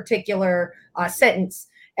this particular sentence.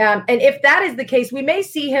 And if that is the case, we may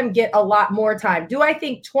see him get a lot more time. Do I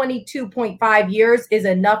think 22.5 years is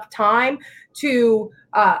enough time to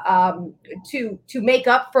make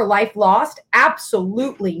up for life lost?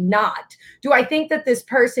 Absolutely not. Do I think that this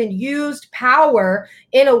person used power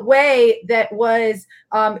in a way that was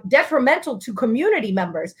detrimental to community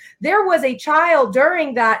members? There was a child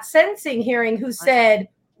during that sentencing hearing who said,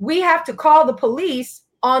 we have to call the police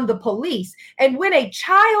on the police. And when a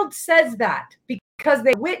child says that, because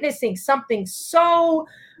they're witnessing something so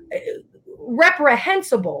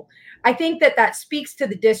reprehensible, I think that speaks to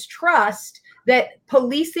the distrust that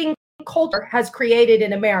policing culture has created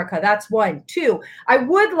in America. That's one. 2, I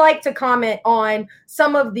would like to comment on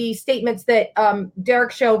some of the statements that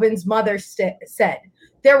Derek Chauvin's mother said.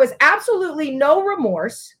 There was absolutely no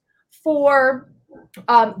remorse for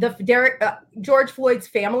George Floyd's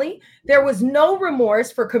family. There was no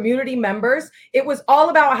remorse for community members. It was all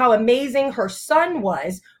about how amazing her son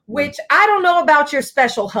was, which I don't know about your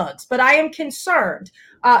special hugs, but I am concerned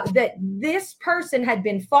that this person had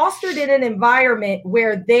been fostered in an environment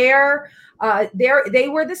where they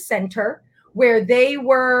were the center, where they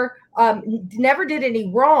were never did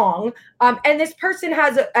any wrong, and this person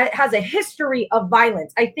has a history of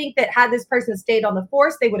violence. I think that had this person stayed on the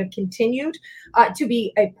force, they would have continued to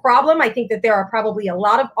be a problem. I think that there are probably a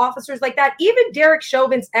lot of officers like that. Even Derek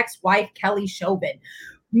Chauvin's ex-wife, Kelly Chauvin,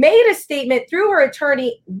 made a statement through her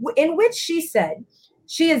attorney in which she said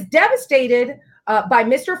she is devastated by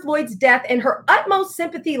Mr. Floyd's death, and her utmost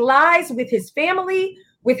sympathy lies with his family,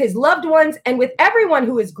 with his loved ones, and with everyone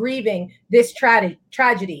who is grieving this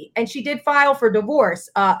tragedy. And she did file for divorce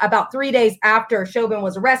about 3 days after Chauvin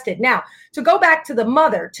was arrested. Now, to go back to the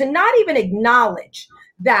mother, to not even acknowledge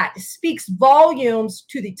that speaks volumes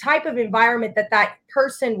to the type of environment that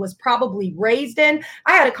person was probably raised in.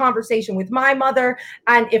 I had a conversation with my mother,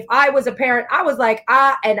 and if I was a parent, I was like,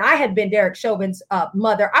 and I had been Derek Chauvin's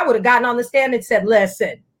mother, I would have gotten on the stand and said,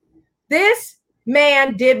 listen, this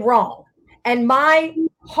man did wrong. And my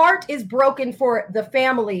heart is broken for the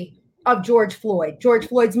family of George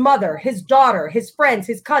Floyd's mother, his daughter, his friends,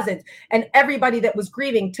 his cousins, and everybody that was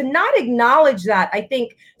grieving. To not acknowledge that, I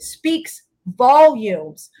think, speaks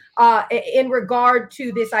volumes in regard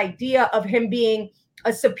to this idea of him being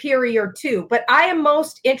a superior to. But I am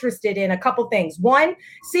most interested in a couple things. One,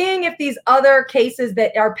 seeing if these other cases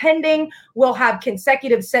that are pending will have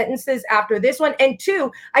consecutive sentences after this one. And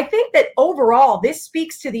 2, I think that overall, this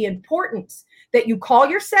speaks to the importance that you call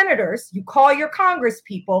your senators, you call your Congress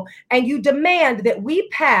people, and you demand that we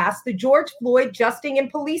pass the George Floyd Justing and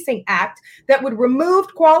Policing Act that would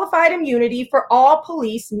remove qualified immunity for all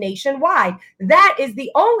police nationwide. That is the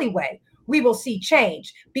only way we will see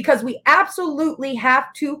change, because we absolutely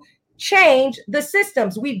have to change the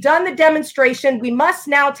systems. We've done the demonstration. We must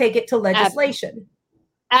now take it to legislation.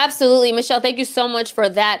 Absolutely. Michelle, thank you so much for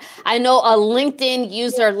that. I know a LinkedIn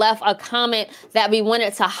user left a comment that we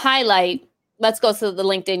wanted to highlight. Let's go to the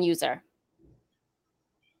LinkedIn user.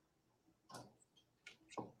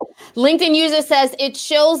 LinkedIn user says it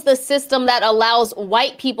shows the system that allows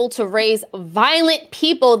white people to raise violent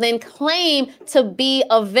people, then claim to be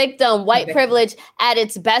a victim. White privilege at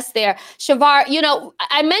its best there. Shavar,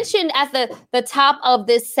 I mentioned at the top of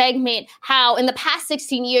this segment how in the past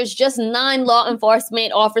 16 years, just 9 law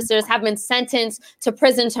enforcement officers have been sentenced to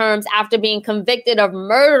prison terms after being convicted of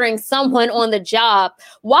murdering someone on the job.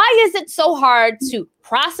 Why is it so hard to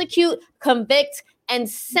prosecute, convict, and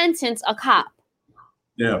sentence a cop?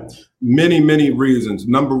 Yeah, many reasons.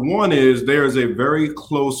 Number one is there is a very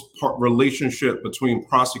close relationship between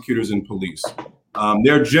prosecutors and police.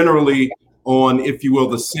 They're generally on, if you will,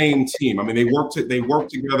 the same team. I mean, they work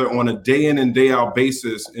together on a day in and day out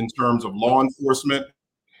basis in terms of law enforcement,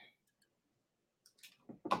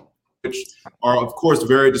 which are, of course,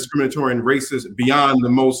 very discriminatory and racist beyond the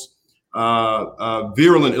most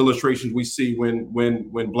virulent illustrations we see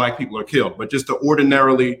when Black people are killed. But just to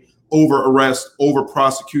ordinarily over arrest, over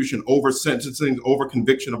prosecution, over sentencing, over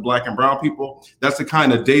conviction of Black and brown people. That's the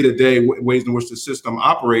kind of day-to-day ways in which the system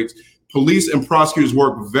operates. Police and prosecutors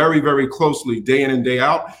work very, very closely day in and day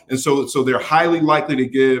out. And so they're highly likely to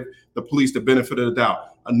give the police the benefit of the doubt.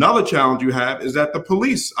 Another challenge you have is that the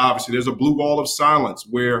police, obviously, there's a blue wall of silence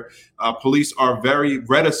where police are very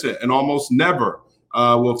reticent and almost never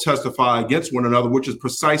will testify against one another, which is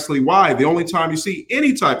precisely why the only time you see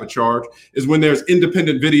any type of charge is when there's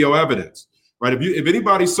independent video evidence, right? If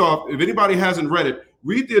anybody hasn't read it,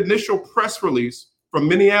 read the initial press release from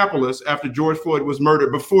Minneapolis after George Floyd was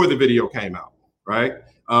murdered before the video came out, right?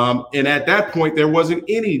 And at that point, there wasn't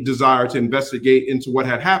any desire to investigate into what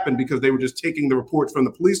had happened because they were just taking the reports from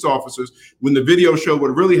the police officers. When the video showed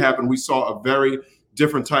what really happened, we saw a very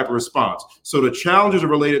different type of response. So the challenges are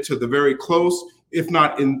related to the very close, if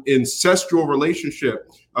not incestual relationship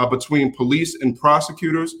between police and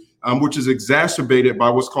prosecutors, which is exacerbated by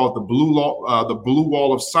what's called the blue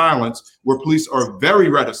wall of silence, where police are very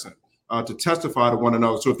reticent to testify to one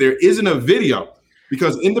another. So if there isn't a video,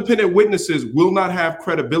 because independent witnesses will not have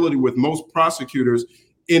credibility with most prosecutors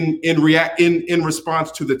in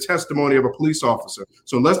response to the testimony of a police officer.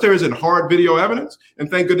 So unless there isn't hard video evidence, and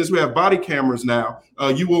thank goodness we have body cameras now,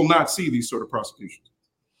 you will not see these sort of prosecutions.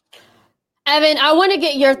 Evan, I want to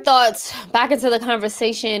get your thoughts back into the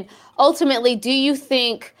conversation. Ultimately, do you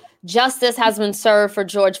think justice has been served for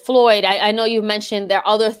George Floyd? I know you mentioned there are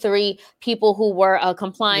other 3 people who were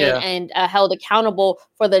compliant and held accountable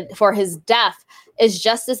for his death. Is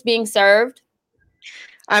justice being served?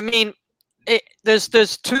 I mean,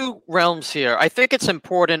 there's 2 realms here. I think it's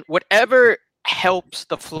important, whatever helps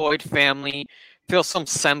the Floyd family feel some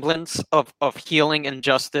semblance of healing and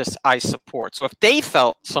justice, I support. So if they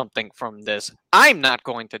felt something from this, I'm not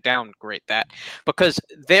going to downgrade that because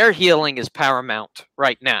their healing is paramount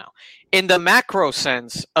right now. In the macro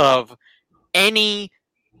sense of any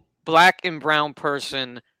Black and brown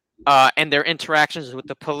person and their interactions with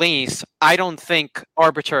the police, I don't think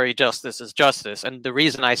arbitrary justice is justice. And the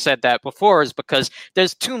reason I said that before is because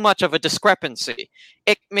there's too much of a discrepancy.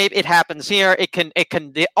 It happens here.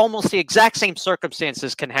 Almost the exact same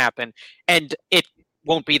circumstances can happen, and it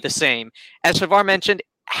won't be the same. As Shavar mentioned,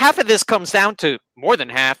 half of this comes down to, more than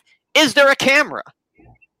half, is there a camera?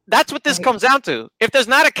 That's what this comes down to. If there's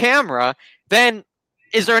not a camera, then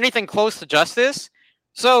is there anything close to justice?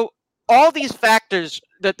 So all these factors,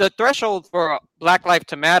 the threshold for Black Lives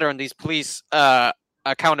to Matter in these police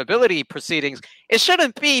accountability proceedings, it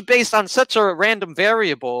shouldn't be based on such a random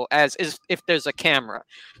variable as if there's a camera.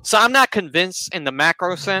 So I'm not convinced in the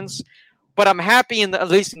macro sense, but I'm happy at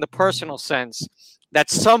least in the personal sense that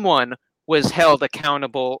someone was held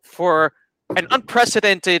accountable for an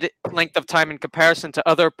unprecedented length of time in comparison to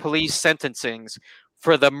other police sentencings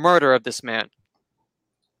for the murder of this man.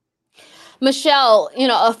 Michelle,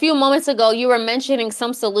 a few moments ago, you were mentioning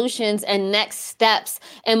some solutions and next steps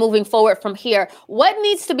and moving forward from here. What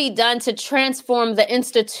needs to be done to transform the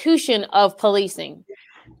institution of policing?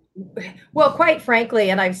 Well, quite frankly,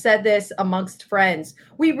 and I've said this amongst friends,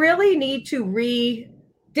 we really need to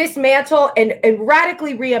dismantle and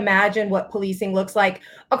radically reimagine what policing looks like.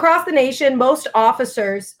 Across the nation, most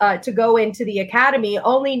officers to go into the academy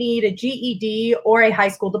only need a GED or a high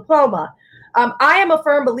school diploma. I am a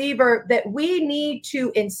firm believer that we need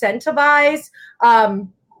to incentivize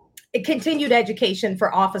continued education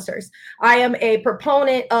for officers. I am a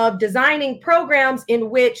proponent of designing programs in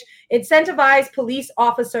which incentivize police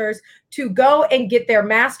officers to go and get their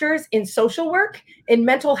masters in social work, in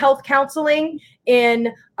mental health counseling,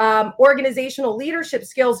 in organizational leadership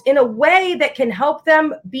skills in a way that can help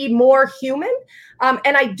them be more human.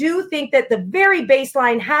 And I do think that the very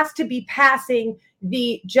baseline has to be passing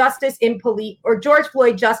the Justice in Police or George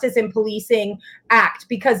Floyd Justice in Policing Act,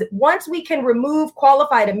 because once we can remove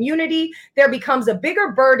qualified immunity, there becomes a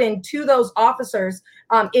bigger burden to those officers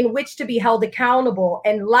in which to be held accountable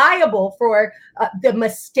and liable for the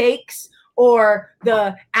mistakes or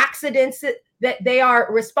the accidents that they are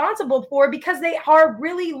responsible for, because they are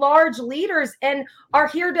really large leaders and are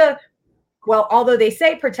here to, well, although they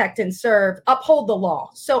say protect and serve, uphold the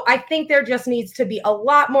law. So I think there just needs to be a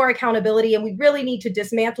lot more accountability, and we really need to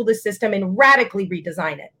dismantle the system and radically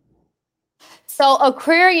redesign it. So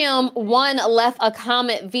Aquarium One left a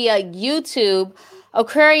comment via YouTube.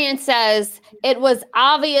 Aquarian says, it was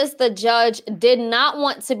obvious the judge did not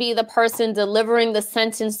want to be the person delivering the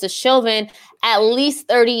sentence to Chauvin. At least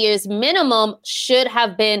 30 years minimum should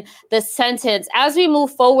have been the sentence. As we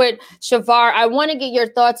move forward, Shavar, I want to get your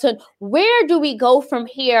thoughts on where do we go from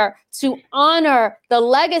here to honor the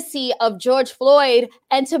legacy of George Floyd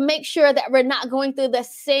and to make sure that we're not going through the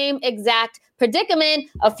same exact predicament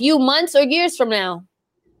a few months or years from now?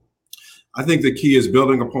 I think the key is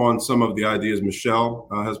building upon some of the ideas Michelle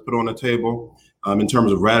has put on the table in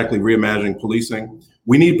terms of radically reimagining policing.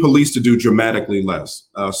 We need police to do dramatically less.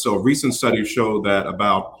 So recent studies show that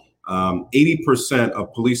about 80%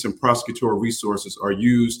 of police and prosecutorial resources are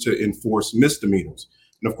used to enforce misdemeanors.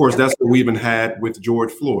 And of course, that's what we even had with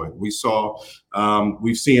George Floyd. We saw,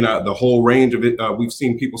 we've seen the whole range of it. We've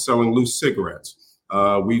seen people selling loose cigarettes.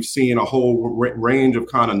 We've seen a whole range of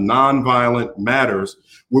kind of nonviolent matters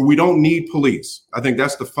where we don't need police. I think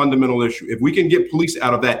that's the fundamental issue. If we can get police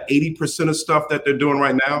out of that 80% of stuff that they're doing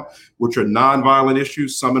right now, which are nonviolent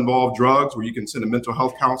issues, some involve drugs, where you can send a mental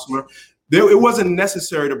health counselor. It wasn't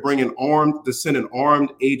necessary to send an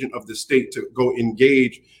armed agent of the state to go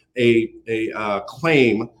engage a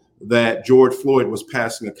claim that George Floyd was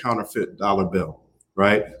passing a counterfeit dollar bill,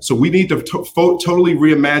 right? So we need to totally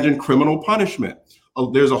reimagine criminal punishment.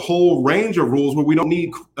 There's a whole range of rules where we don't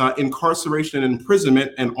need incarceration and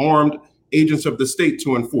imprisonment and armed agents of the state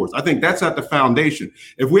to enforce. I think that's at the foundation.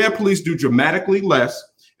 If we have police do dramatically less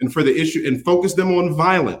and for the issue and focus them on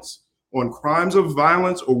violence, on crimes of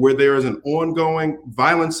violence, or where there is an ongoing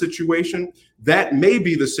violent situation, that may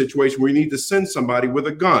be the situation where you need to send somebody with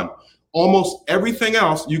a gun. Almost everything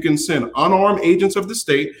else you can send unarmed agents of the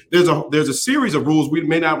state. There's a series of rules we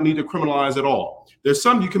may not need to criminalize at all. There's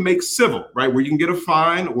some you can make civil, right, where you can get a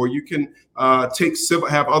fine or you can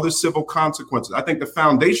have other civil consequences. I think the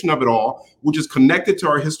foundation of it all, which is connected to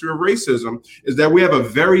our history of racism, is that we have a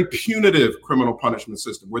very punitive criminal punishment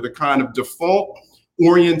system where the kind of default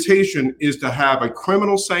orientation is to have a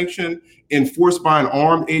criminal sanction enforced by an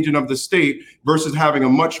armed agent of the state versus having a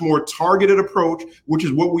much more targeted approach, which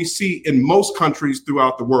is what we see in most countries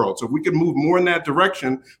throughout the world. So if we could move more in that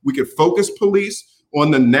direction, we could focus police on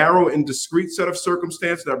the narrow and discrete set of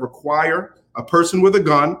circumstances that require a person with a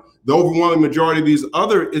gun. The overwhelming majority of these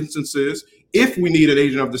other instances, if we need an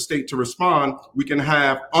agent of the state to respond, we can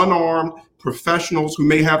have unarmed professionals who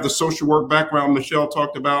may have the social work background Michelle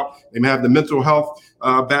talked about. They may have the mental health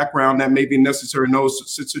background that may be necessary in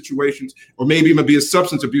those situations, or maybe even be a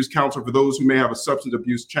substance abuse counselor for those who may have a substance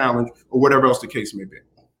abuse challenge or whatever else the case may be.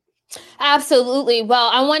 Absolutely. Well,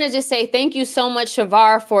 I want to just say thank you so much,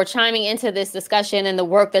 Shavar, for chiming into this discussion and the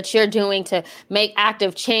work that you're doing to make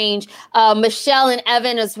active change. Michelle and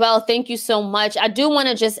Evan as well, thank you so much. I do want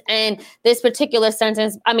to just end this particular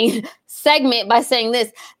segment by saying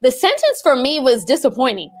this. The sentence for me was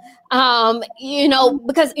disappointing,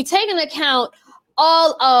 because you take into account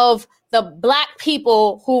all of the Black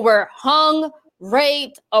people who were hung,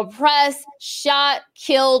 raped, oppressed, shot,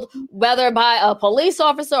 killed, whether by a police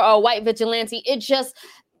officer or a white vigilante.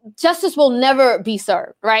 Justice will never be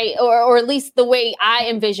served, right? Or at least the way I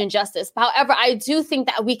envision justice. However, I do think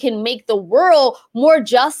that we can make the world more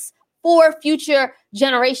just for future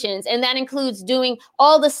generations. And that includes doing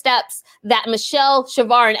all the steps that Michelle,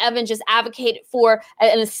 Shavar, and Evan just advocated for,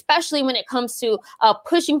 and especially when it comes to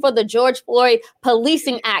pushing for the George Floyd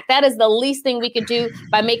Policing Act. That is the least thing we could do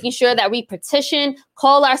by making sure that we petition,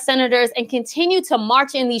 call our senators, and continue to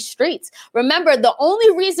march in these streets. Remember, the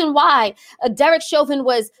only reason why Derek Chauvin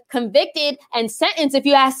was convicted and sentenced, if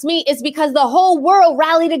you ask me, is because the whole world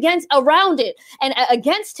rallied around it and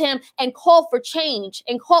against him and called for change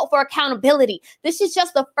and called for accountability. This is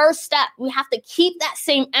just the first step. We have to keep that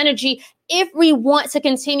same energy if we want to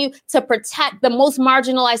continue to protect the most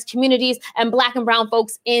marginalized communities and Black and brown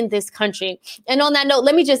folks in this country. And on that note,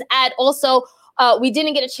 let me just add also, we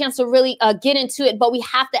didn't get a chance to really get into it, but we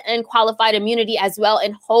have to end qualified immunity as well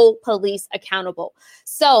and hold police accountable.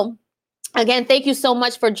 So again, thank you so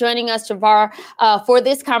much for joining us, Shavar, for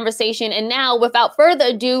this conversation. And now, without further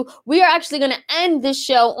ado, we are actually going to end this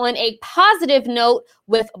show on a positive note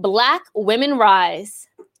with Black Women Rise.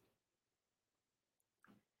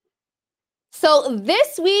 So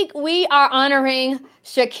this week, we are honoring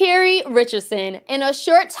Sha'Carri Richardson. In a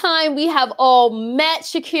short time, we have all met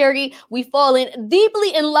Sha'Carri. We've fallen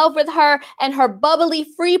deeply in love with her and her bubbly,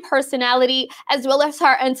 free personality, as well as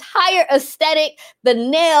her entire aesthetic, the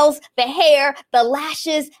nails, the hair, the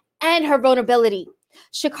lashes, and her vulnerability.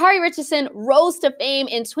 Sha'Carri Richardson rose to fame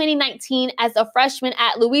in 2019 as a freshman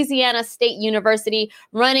at Louisiana State University,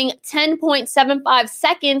 running 10.75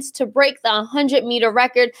 seconds to break the 100-meter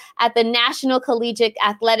record at the National Collegiate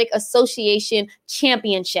Athletic Association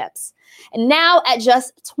Championships. And now, at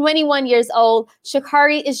just 21 years old,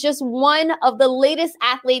 Sha'Carri is just one of the latest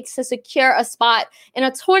athletes to secure a spot in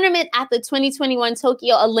a tournament at the 2021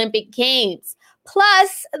 Tokyo Olympic Games.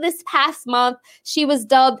 Plus, this past month, she was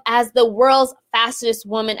dubbed as the world's fastest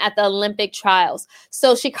woman at the Olympic trials.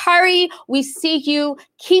 So, Sha'Carri, we see you.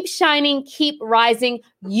 Keep shining, keep rising.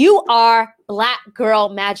 You are Black girl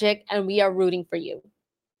magic, and we are rooting for you.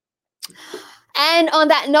 And on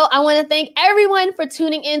that note, I want to thank everyone for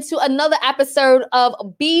tuning in to another episode of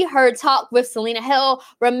Be Heard Talk with Selena Hill.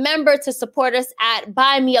 Remember to support us at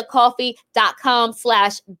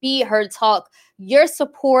buymeacoffee.com/BeHeardTalk. Your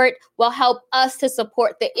support will help us to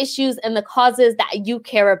support the issues and the causes that you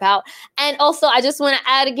care about. And also, I just want to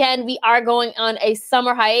add again, we are going on a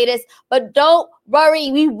summer hiatus, but don't worry,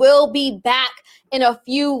 we will be back in a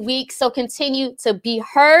few weeks. So continue to be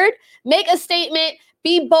heard, make a statement,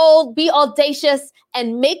 be bold, be audacious,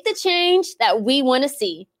 and make the change that we want to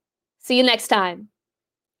see. See you next time.